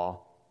Spirit,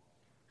 Paul?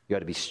 You ought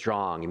to be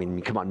strong. I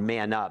mean, come on,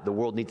 man up. The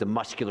world needs a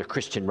muscular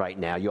Christian right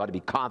now. You ought to be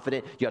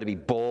confident. You ought to be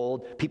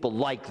bold. People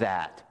like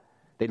that.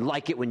 They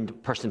like it when a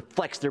person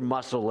flexes their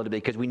muscle a little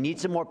bit because we need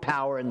some more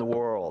power in the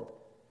world.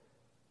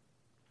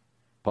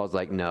 Paul's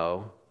like,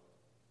 no.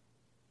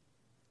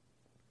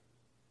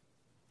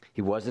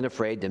 He wasn't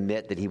afraid to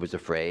admit that he was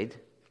afraid.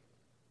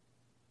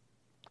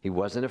 He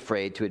wasn't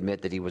afraid to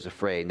admit that he was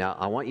afraid. Now,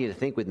 I want you to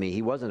think with me,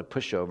 he wasn't a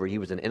pushover. He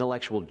was an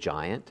intellectual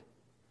giant.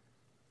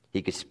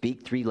 He could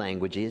speak 3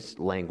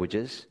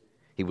 languages.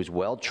 He was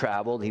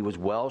well-traveled. He was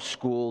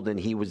well-schooled, and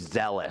he was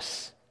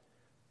zealous.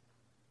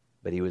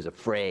 But he was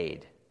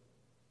afraid.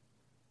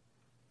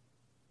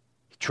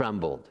 He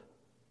trembled.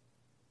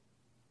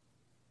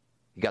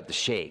 He got the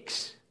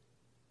shakes.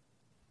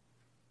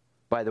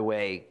 By the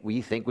way, will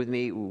you think with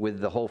me with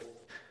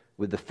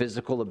the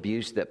physical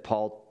abuse that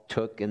Paul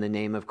took in the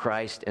name of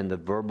Christ and the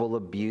verbal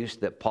abuse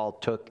that Paul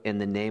took in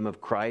the name of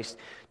Christ?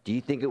 Do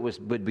you think it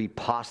would be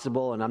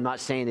possible? And I'm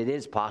not saying it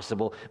is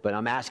possible, but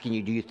I'm asking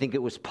you, do you think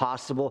it was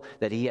possible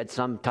that he had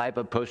some type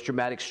of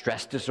post-traumatic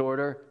stress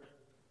disorder?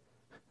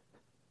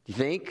 Do you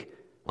think?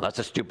 Well, that's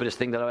the stupidest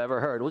thing that I've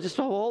ever heard. Well, just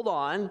hold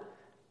on.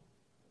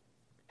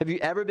 Have you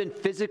ever been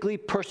physically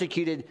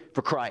persecuted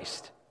for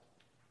Christ?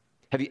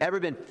 Have you ever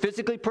been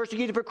physically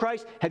persecuted for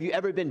Christ? Have you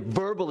ever been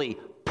verbally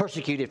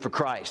persecuted for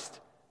Christ?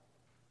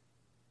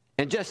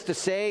 And just to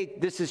say,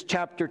 this is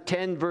chapter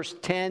 10, verse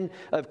 10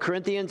 of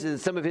Corinthians, and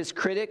some of his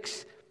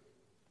critics.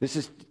 This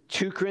is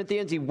 2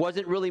 Corinthians. He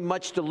wasn't really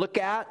much to look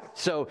at.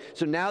 So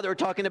now they're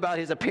talking about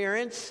his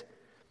appearance.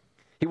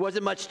 He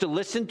wasn't much to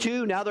listen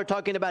to. Now they're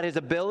talking about his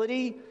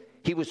ability.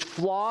 He was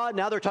flawed.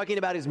 Now they're talking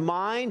about his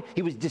mind.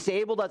 He was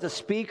disabled as a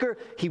speaker.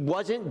 He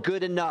wasn't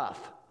good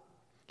enough.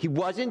 He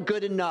wasn't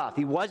good enough.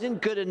 He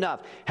wasn't good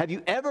enough. Have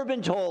you ever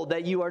been told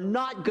that you are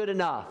not good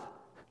enough?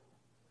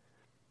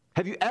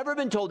 Have you ever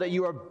been told that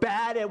you are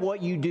bad at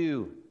what you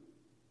do?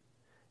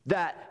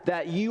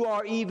 That you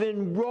are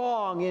even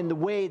wrong in the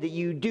way that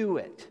you do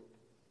it?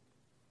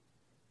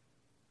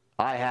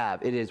 I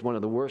have. It is one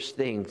of the worst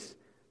things,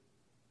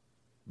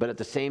 but at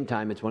the same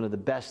time, it's one of the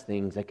best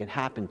things that can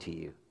happen to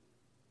you.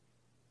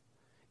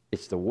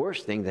 It's the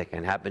worst thing that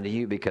can happen to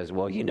you because,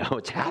 well, you know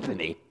it's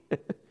happening.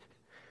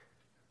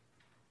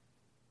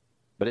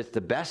 But it's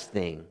the best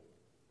thing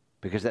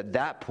because at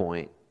that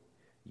point,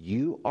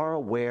 you are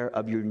aware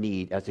of your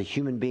need as a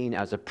human being,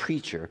 as a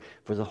preacher,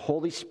 for the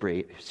Holy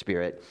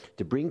Spirit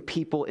to bring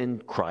people in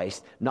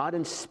Christ, not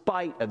in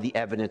spite of the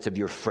evidence of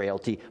your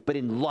frailty, but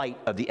in light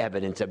of the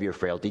evidence of your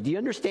frailty. Do you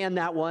understand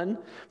that one?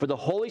 For the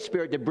Holy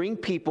Spirit to bring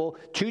people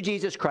to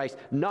Jesus Christ,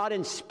 not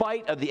in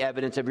spite of the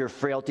evidence of your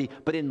frailty,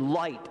 but in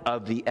light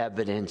of the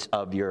evidence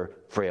of your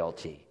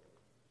frailty.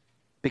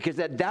 Because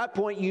at that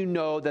point you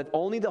know that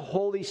only the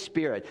Holy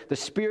Spirit, the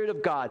Spirit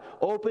of God,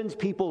 opens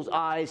people's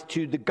eyes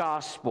to the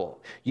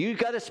gospel. You've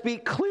got to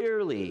speak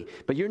clearly,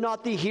 but you're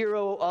not the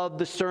hero of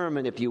the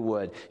sermon, if you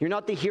would. You're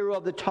not the hero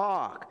of the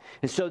talk.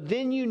 And so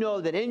then you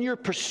know that in your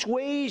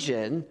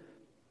persuasion,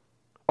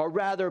 or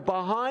rather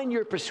behind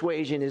your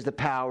persuasion, is the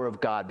power of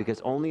God,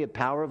 because only a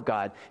power of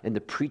God and the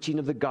preaching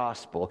of the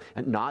gospel,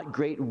 and not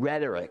great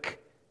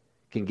rhetoric,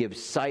 can give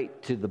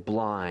sight to the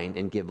blind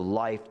and give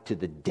life to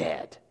the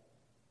dead.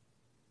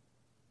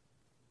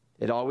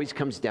 It always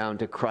comes down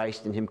to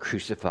Christ and Him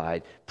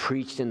crucified,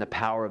 preached in the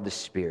power of the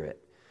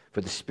Spirit,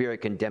 for the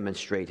Spirit can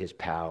demonstrate His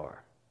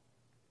power.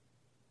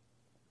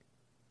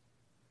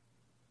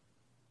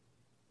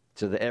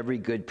 So that every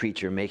good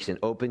preacher makes an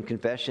open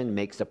confession,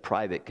 makes a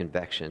private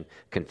confession.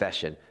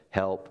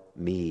 Help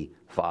me,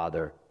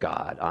 Father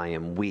God. I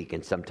am weak,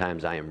 and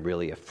sometimes I am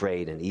really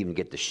afraid and even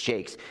get the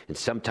shakes, and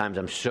sometimes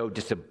I'm so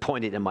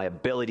disappointed in my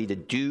ability to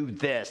do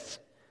this.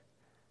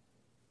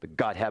 But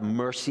God, have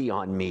mercy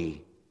on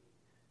me.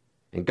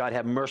 And God,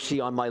 have mercy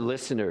on my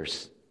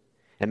listeners.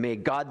 And may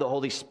God, the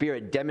Holy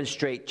Spirit,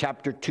 demonstrate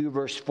chapter 2,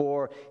 verse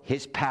 4,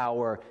 His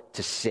power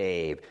to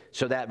save.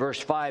 So that verse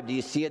 5, do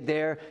you see it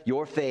there?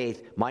 Your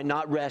faith might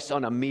not rest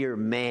on a mere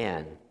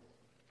man,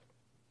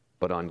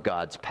 but on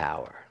God's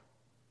power.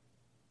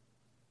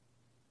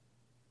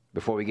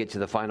 Before we get to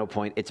the final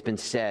point, it's been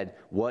said,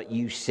 what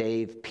you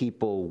save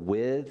people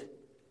with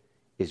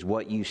is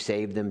what you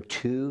save them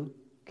to.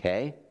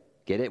 Okay?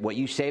 Get it? What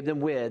you save them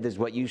with is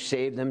what you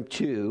save them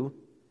to.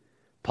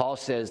 Paul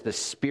says the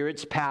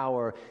Spirit's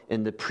power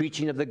in the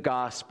preaching of the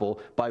gospel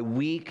by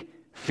weak,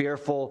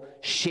 fearful,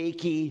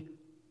 shaky,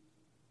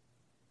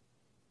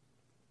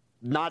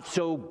 not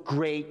so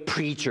great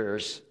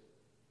preachers.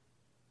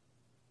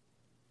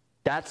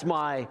 That's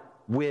my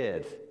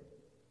with.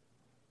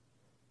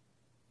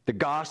 The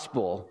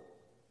gospel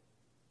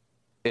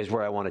is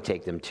where I want to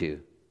take them to.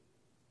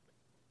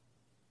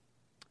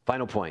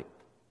 Final point.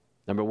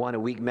 Number 1, a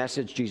weak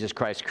message, Jesus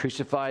Christ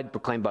crucified,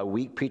 proclaimed by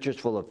weak preachers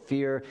full of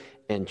fear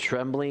and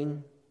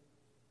trembling.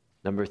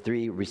 Number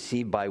 3,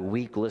 received by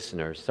weak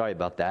listeners. Sorry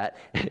about that.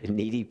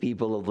 Needy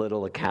people of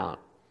little account.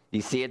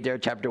 You see it there,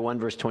 chapter 1,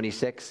 verse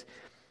 26.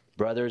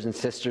 Brothers and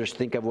sisters,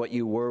 think of what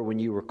you were when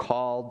you were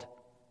called.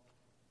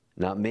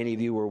 Not many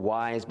of you were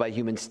wise by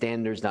human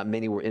standards. Not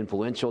many were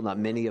influential. Not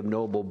many of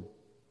noble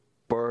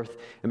birth.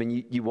 I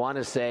mean, you want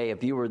to say,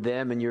 if you were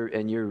them and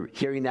you're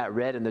hearing that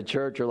read in the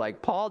church, you're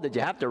like, Paul, did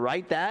you have to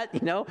write that,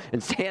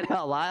 and say it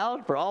out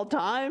loud for all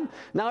time?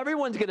 Now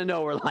everyone's going to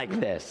know we're like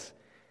this.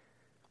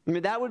 I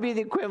mean, that would be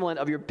the equivalent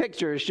of your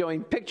pictures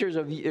showing pictures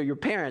of your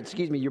parents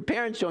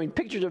showing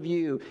pictures of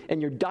you and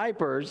your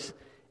diapers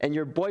and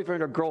your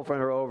boyfriend or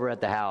girlfriend are over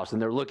at the house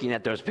and they're looking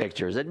at those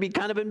pictures. It'd be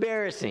kind of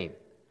embarrassing.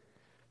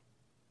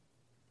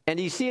 And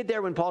you see it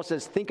there when Paul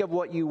says, think of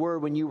what you were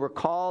when you were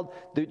called.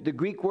 The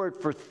Greek word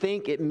for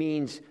think, it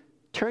means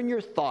turn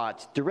your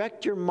thoughts,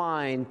 direct your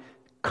mind,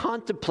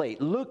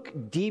 contemplate,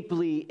 look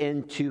deeply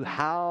into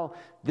how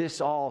this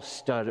all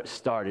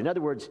started. In other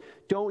words,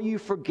 don't you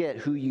forget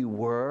who you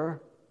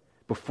were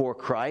before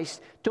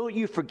Christ. Don't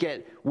you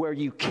forget where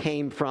you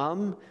came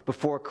from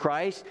before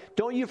Christ.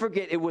 Don't you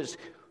forget it was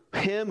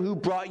Him who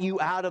brought you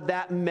out of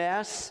that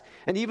mess.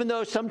 And even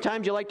though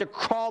sometimes you like to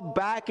crawl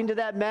back into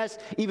that mess,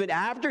 even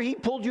after He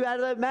pulled you out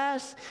of that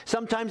mess,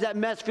 sometimes that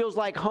mess feels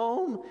like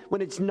home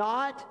when it's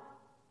not.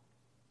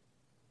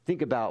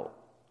 Think about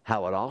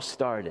how it all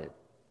started.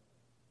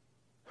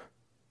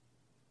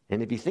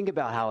 And if you think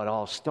about how it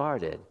all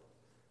started,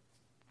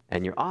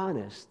 and you're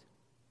honest,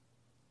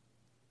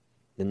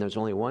 then there's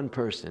only one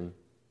person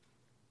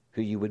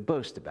who you would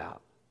boast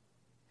about.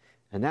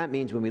 And that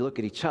means when we look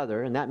at each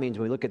other, and that means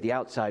when we look at the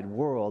outside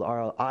world,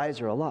 our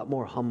eyes are a lot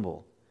more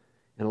humble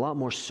and a lot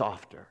more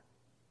softer.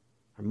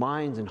 Our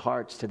minds and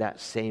hearts to that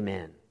same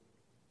end.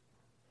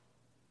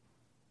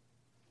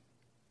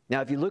 Now,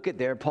 if you look at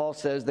there, Paul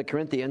says the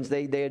Corinthians,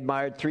 they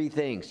admired three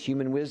things: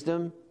 human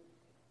wisdom,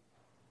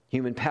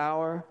 human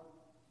power,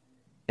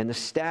 and the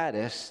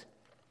status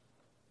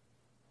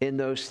in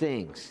those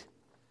things.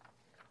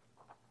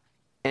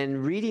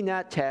 And reading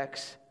that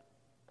text,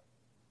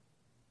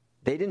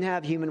 they didn't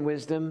have human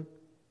wisdom,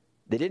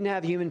 they didn't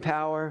have human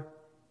power,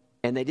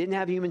 and they didn't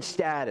have human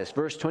status.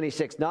 Verse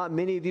 26, not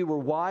many of you were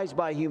wise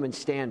by human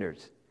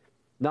standards.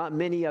 Not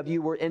many of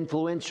you were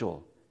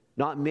influential.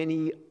 Not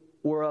many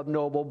were of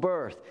noble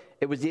birth.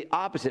 It was the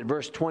opposite.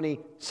 Verse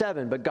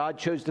 27, but God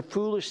chose the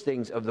foolish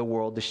things of the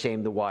world to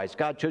shame the wise.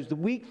 God chose the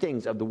weak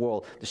things of the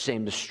world to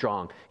shame the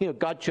strong.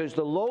 God chose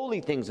the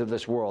lowly things of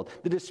this world,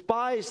 the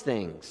despised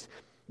things,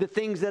 the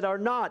things that are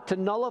not, to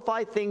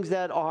nullify things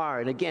that are.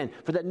 And again,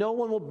 for that no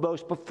one will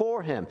boast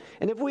before Him.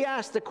 And if we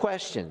ask the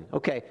question,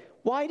 okay,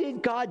 why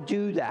did God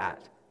do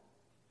that?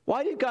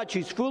 Why did God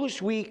choose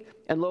foolish, weak,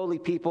 and lowly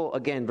people?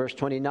 Again, verse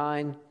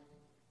 29,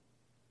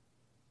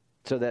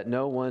 so that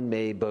no one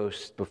may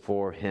boast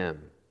before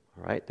Him.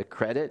 All right, the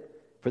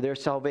credit for their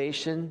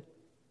salvation,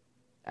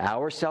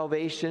 our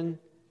salvation,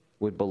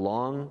 would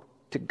belong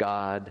to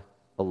God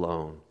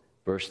alone.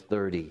 Verse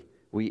 30.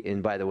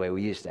 And by the way,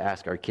 we used to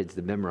ask our kids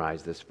to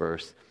memorize this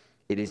verse.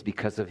 It is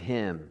because of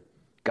Him,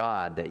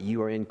 God, that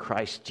you are in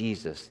Christ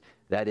Jesus.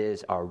 That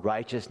is our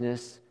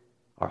righteousness,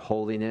 our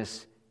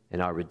holiness,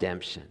 and our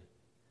redemption.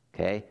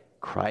 Okay?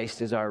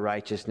 Christ is our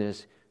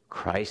righteousness,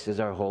 Christ is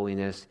our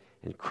holiness,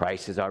 and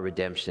Christ is our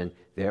redemption.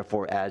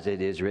 Therefore, as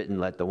it is written,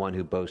 let the one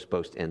who boasts,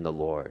 boast in the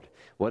Lord.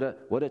 What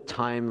a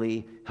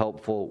timely,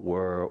 helpful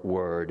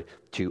word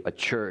to a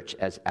church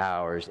as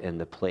ours in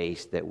the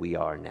place that we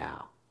are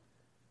now.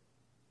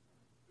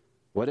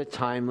 What a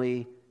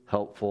timely,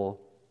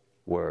 helpful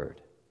word.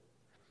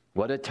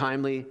 What a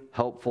timely,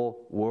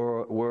 helpful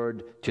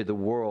word to the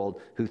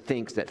world who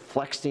thinks that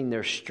flexing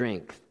their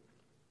strength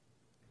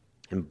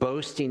and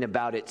boasting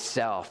about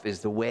itself is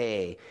the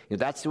way.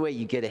 That's the way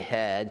you get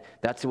ahead.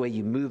 That's the way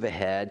you move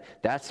ahead.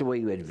 That's the way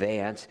you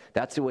advance.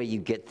 That's the way you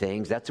get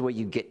things. That's the way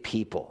you get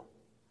people.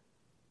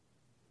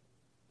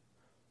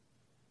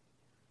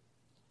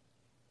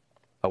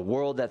 A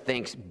world that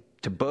thinks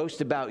to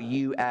boast about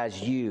you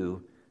as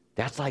you,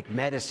 that's like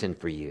medicine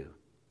for you.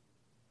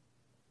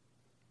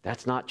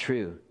 That's not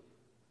true.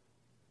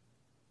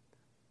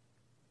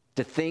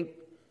 To think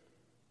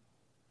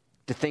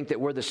that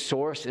we're the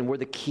source and we're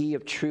the key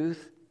of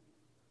truth,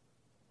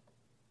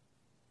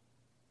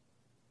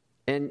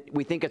 and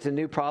we think it's a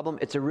new problem.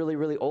 It's a really,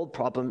 really old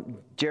problem.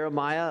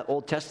 Jeremiah,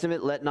 Old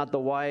Testament, let not the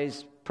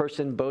wise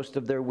person boast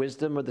of their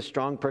wisdom, or the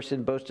strong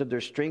person boast of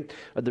their strength,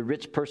 or the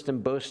rich person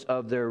boast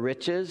of their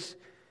riches.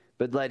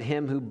 But let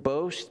him who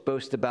boasts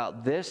boast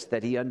about this,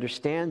 that he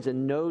understands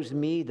and knows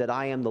me, that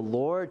I am the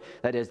Lord,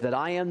 that is, that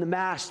I am the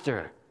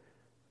master,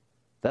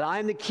 that I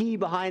am the key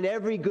behind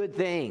every good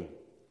thing.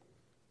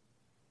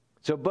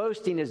 So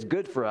boasting is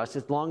good for us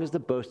as long as the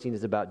boasting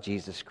is about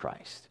Jesus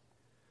Christ.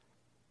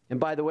 And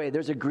by the way,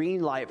 there's a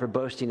green light for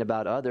boasting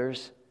about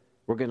others.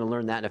 We're going to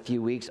learn that in a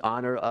few weeks.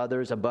 Honor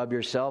others above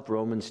yourself,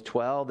 Romans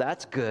 12.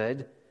 That's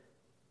good.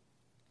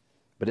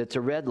 But it's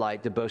a red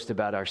light to boast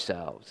about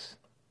ourselves.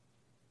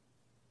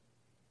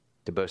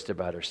 To boast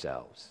about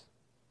ourselves.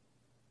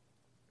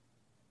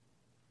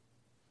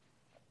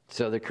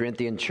 So the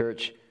Corinthian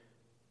church,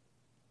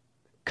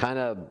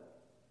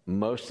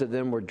 most of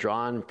them were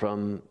drawn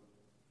from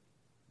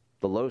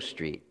the low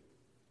street.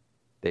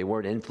 They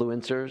weren't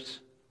influencers.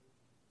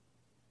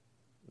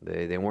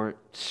 They weren't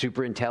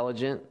super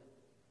intelligent.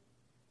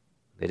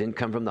 They didn't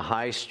come from the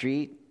high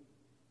street.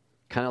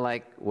 Kind of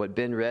like what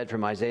Ben read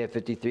from Isaiah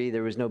 53,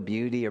 there was no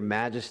beauty or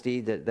majesty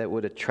that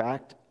would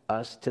attract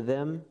us to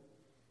them.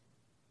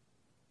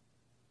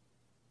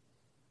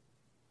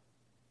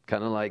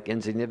 Kind of like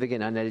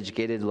insignificant,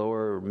 uneducated,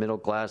 lower middle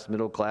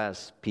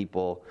class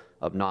people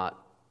of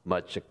not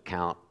much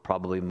account.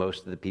 Probably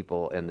most of the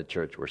people in the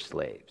church were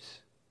slaves.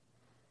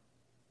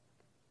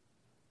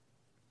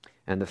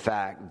 And the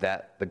fact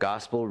that the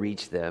gospel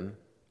reached them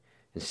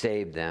and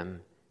saved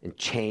them and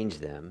changed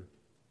them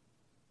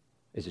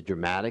is a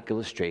dramatic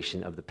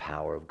illustration of the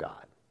power of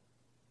God.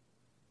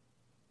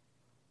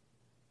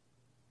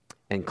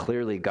 And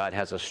clearly, God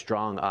has a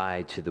strong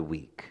eye to the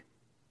weak.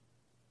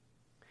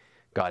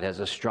 God has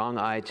a strong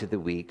eye to the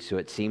weak, so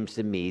it seems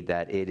to me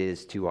that it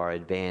is to our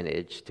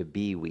advantage to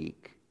be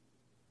weak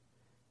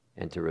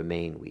and to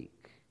remain weak.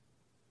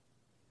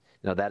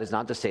 Now, that is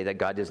not to say that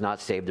God does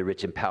not save the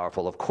rich and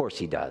powerful. Of course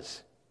he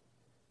does.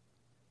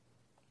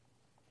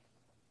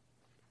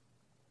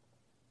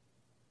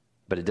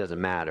 But it doesn't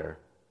matter.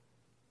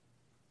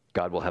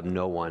 God will have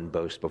no one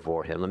boast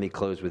before him. Let me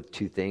close with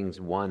two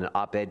things. One, an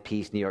op-ed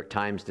piece, New York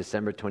Times,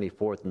 December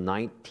 24th,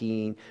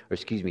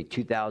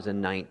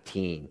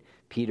 2019.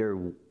 Peter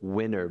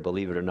Winner,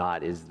 believe it or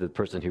not, is the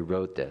person who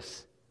wrote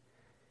this.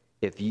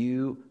 If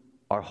you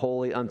are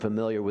wholly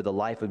unfamiliar with the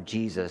life of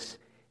Jesus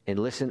and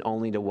listen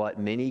only to what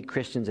many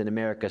Christians in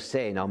America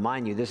say, now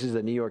mind you, this is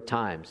the New York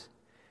Times.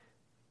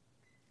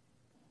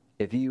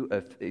 If you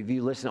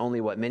listen only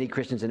to what many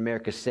Christians in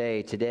America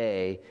say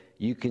today,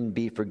 you can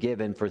be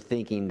forgiven for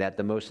thinking that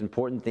the most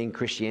important thing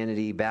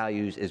Christianity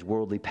values is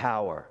worldly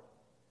power,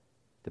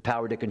 the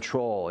power to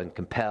control and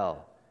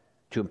compel,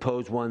 to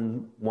impose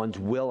one's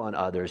will on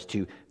others,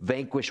 to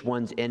vanquish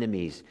one's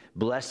enemies.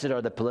 Blessed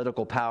are the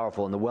political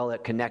powerful and the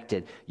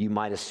well-connected, you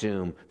might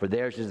assume, for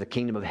theirs is the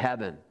kingdom of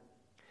heaven.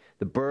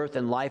 The birth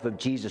and life of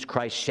Jesus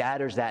Christ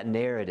shatters that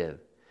narrative.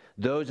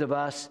 Those of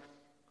us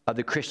of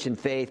the Christian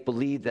faith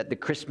believe that the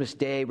Christmas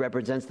day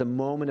represents the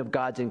moment of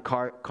God's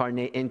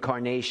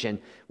incarnation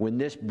when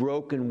this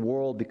broken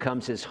world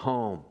becomes his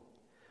home.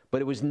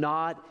 But it was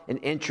not an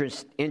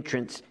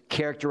entrance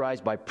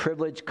characterized by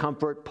privilege,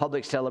 comfort,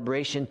 public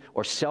celebration,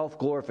 or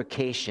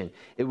self-glorification.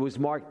 It was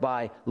marked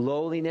by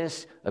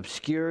lowliness,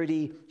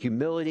 obscurity,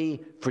 humility,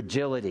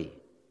 fragility.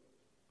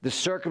 The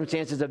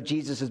circumstances of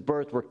Jesus'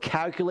 birth were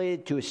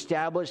calculated to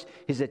establish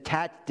his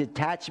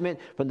detachment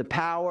from the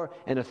power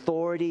and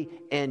authority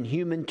in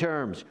human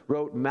terms,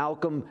 wrote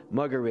Malcolm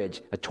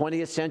Muggeridge, a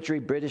 20th century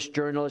British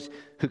journalist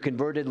who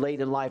converted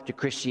late in life to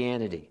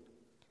Christianity.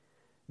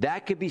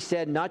 That could be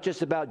said not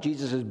just about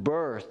Jesus'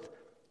 birth,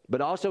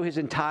 but also his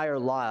entire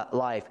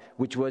life,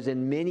 which was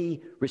in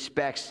many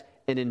respects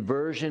an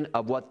inversion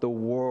of what the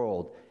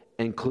world,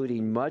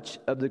 including much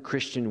of the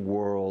Christian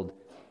world,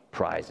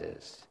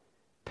 prizes.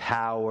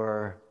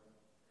 Power,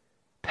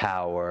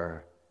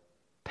 power,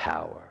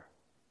 power.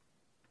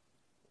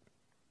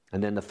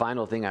 And then the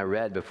final thing I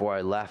read before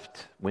I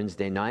left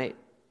Wednesday night,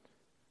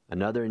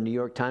 another New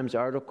York Times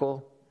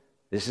article.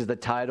 This is the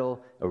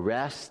title,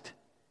 Arrest,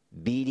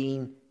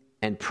 Beating,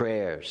 and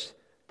Prayers,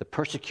 the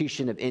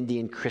Persecution of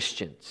Indian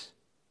Christians.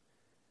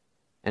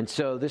 And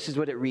so this is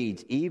what it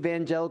reads.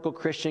 Evangelical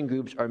Christian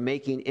groups are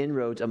making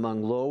inroads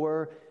among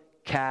lower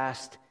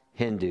caste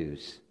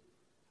Hindus,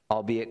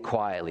 albeit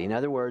quietly. In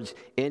other words,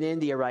 in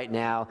India right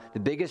now,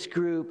 the biggest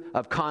group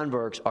of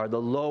converts are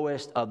the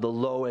lowest of the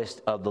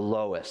lowest of the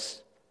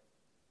lowest.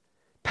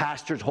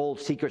 Pastors hold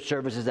secret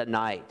services at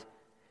night.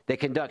 They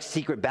conduct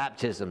secret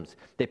baptisms.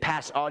 They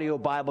pass audio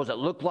Bibles that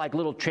look like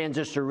little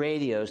transistor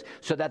radios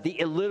so that the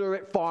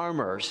illiterate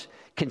farmers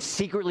can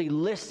secretly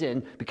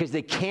listen, because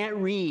they can't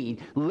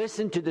read,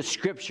 listen to the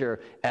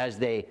scripture as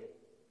they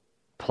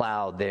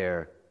plow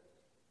their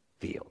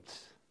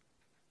fields.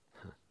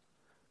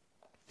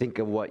 Think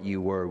of what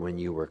you were when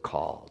you were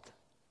called.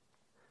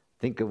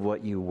 Think of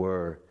what you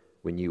were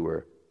when you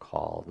were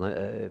called.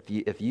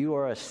 If you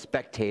are a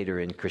spectator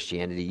in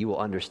Christianity, you will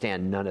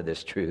understand none of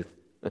this truth.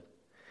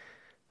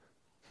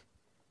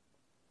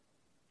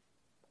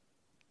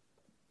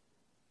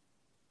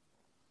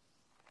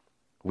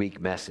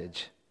 Weak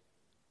message.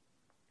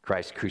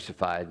 Christ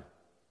crucified,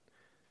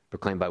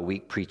 proclaimed by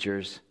weak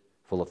preachers,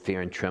 full of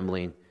fear and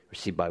trembling,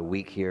 received by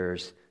weak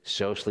hearers,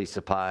 socially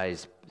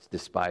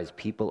despised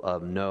people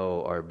of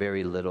no or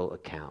very little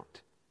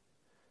account.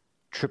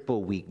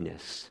 Triple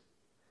weakness,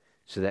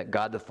 so that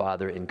God the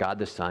Father and God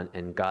the Son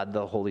and God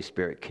the Holy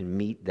Spirit can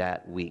meet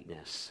that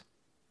weakness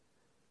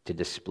to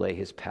display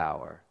his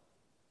power.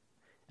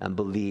 And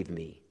believe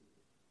me,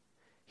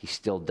 he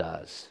still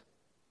does.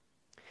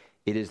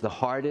 It is the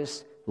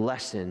hardest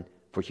lesson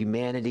for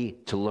humanity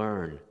to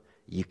learn.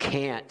 You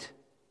can't.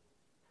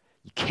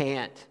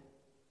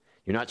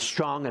 You're not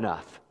strong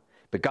enough.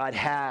 But God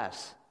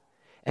has.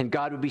 And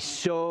God would be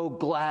so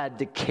glad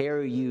to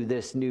carry you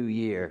this new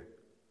year.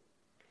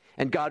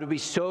 And God would be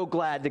so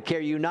glad to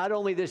carry you not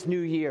only this new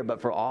year, but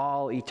for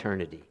all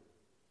eternity.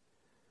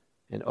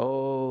 And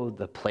oh,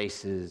 the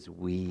places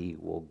we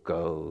will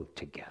go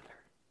together.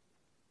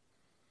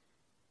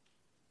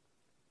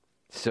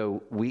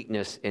 So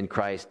weakness in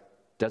Christ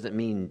doesn't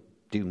mean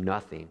do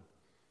nothing.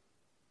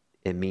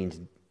 It means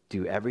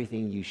do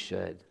everything you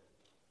should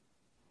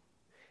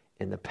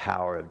in the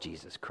power of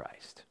Jesus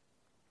Christ.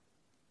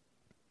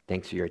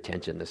 Thanks for your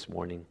attention this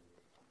morning.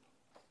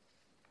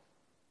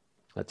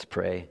 Let's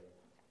pray.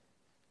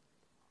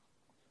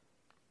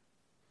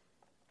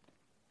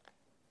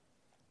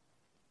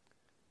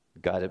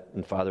 God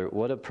and Father,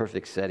 what a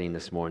perfect setting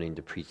this morning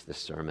to preach this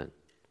sermon.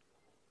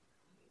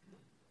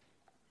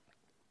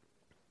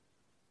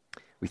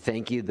 We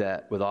thank you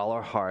that with all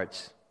our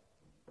hearts,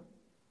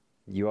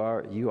 you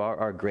are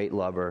our great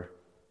lover,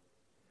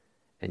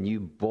 and you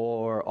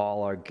bore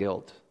all our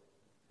guilt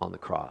on the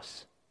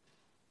cross.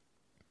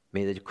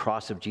 May the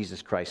cross of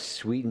Jesus Christ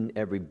sweeten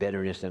every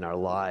bitterness in our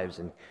lives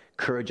and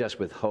encourage us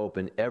with hope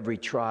in every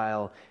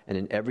trial and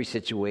in every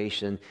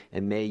situation.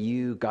 And may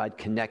you, God,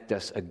 connect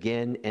us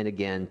again and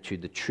again to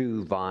the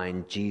true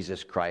vine,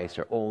 Jesus Christ,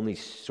 our only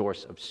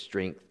source of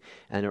strength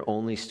and our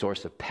only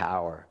source of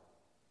power.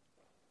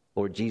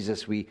 Lord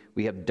Jesus, we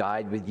have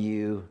died with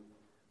you.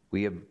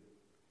 We have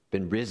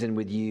been risen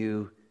with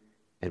you.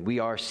 And we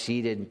are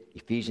seated,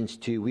 Ephesians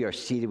 2, we are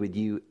seated with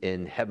you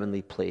in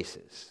heavenly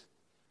places.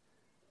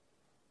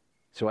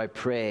 So I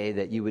pray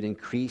that you would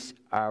increase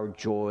our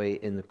joy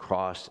in the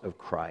cross of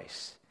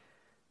Christ,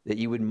 that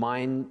you would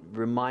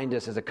remind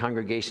us as a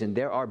congregation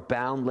there are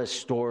boundless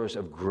stores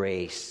of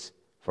grace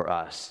for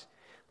us.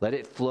 Let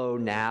it flow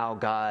now,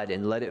 God,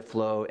 and let it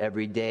flow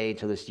every day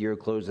till this year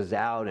closes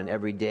out and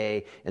every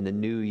day in the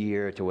new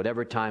year to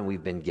whatever time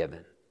we've been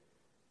given.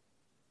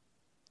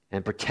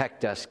 And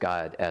protect us,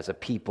 God, as a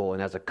people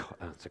and as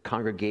a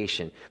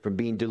congregation from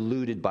being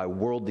deluded by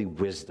worldly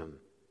wisdom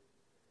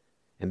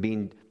and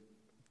being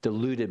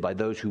deluded by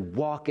those who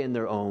walk in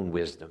their own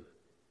wisdom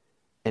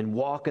and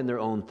walk in their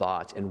own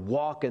thoughts and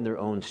walk in their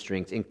own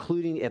strength,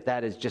 including if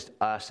that is just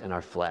us and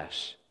our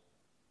flesh.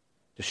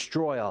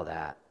 Destroy all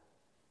that.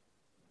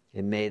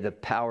 And may the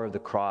power of the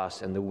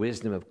cross and the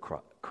wisdom of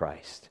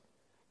Christ,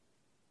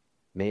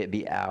 may it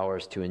be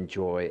ours to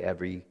enjoy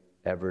every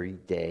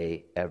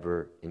day,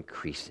 ever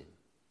increasing.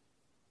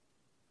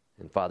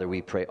 And Father,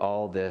 we pray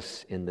all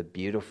this in the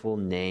beautiful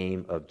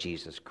name of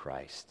Jesus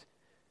Christ,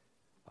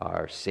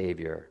 our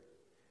Savior,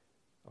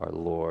 our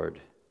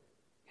Lord,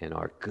 and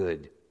our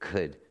good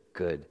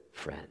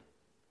friend.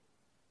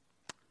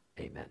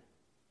 Amen.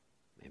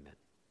 Amen.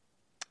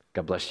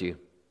 God bless you.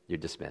 You're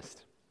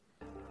dismissed.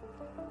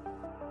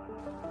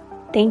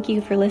 Thank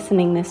you for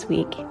listening this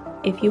week.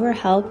 If you were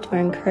helped or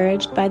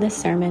encouraged by this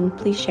sermon,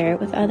 please share it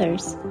with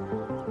others.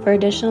 For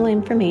additional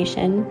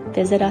information,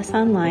 visit us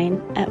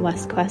online at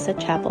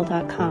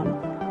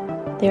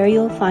westquessetchapel.com. There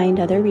you'll find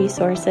other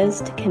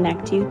resources to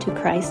connect you to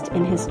Christ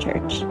and His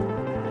church.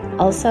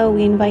 Also,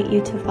 we invite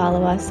you to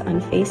follow us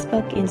on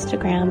Facebook,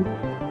 Instagram,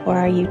 or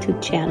our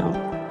YouTube channel.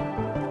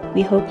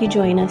 We hope you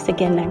join us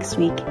again next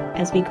week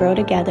as we grow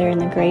together in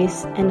the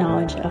grace and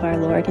knowledge of our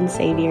Lord and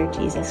Savior,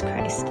 Jesus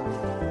Christ.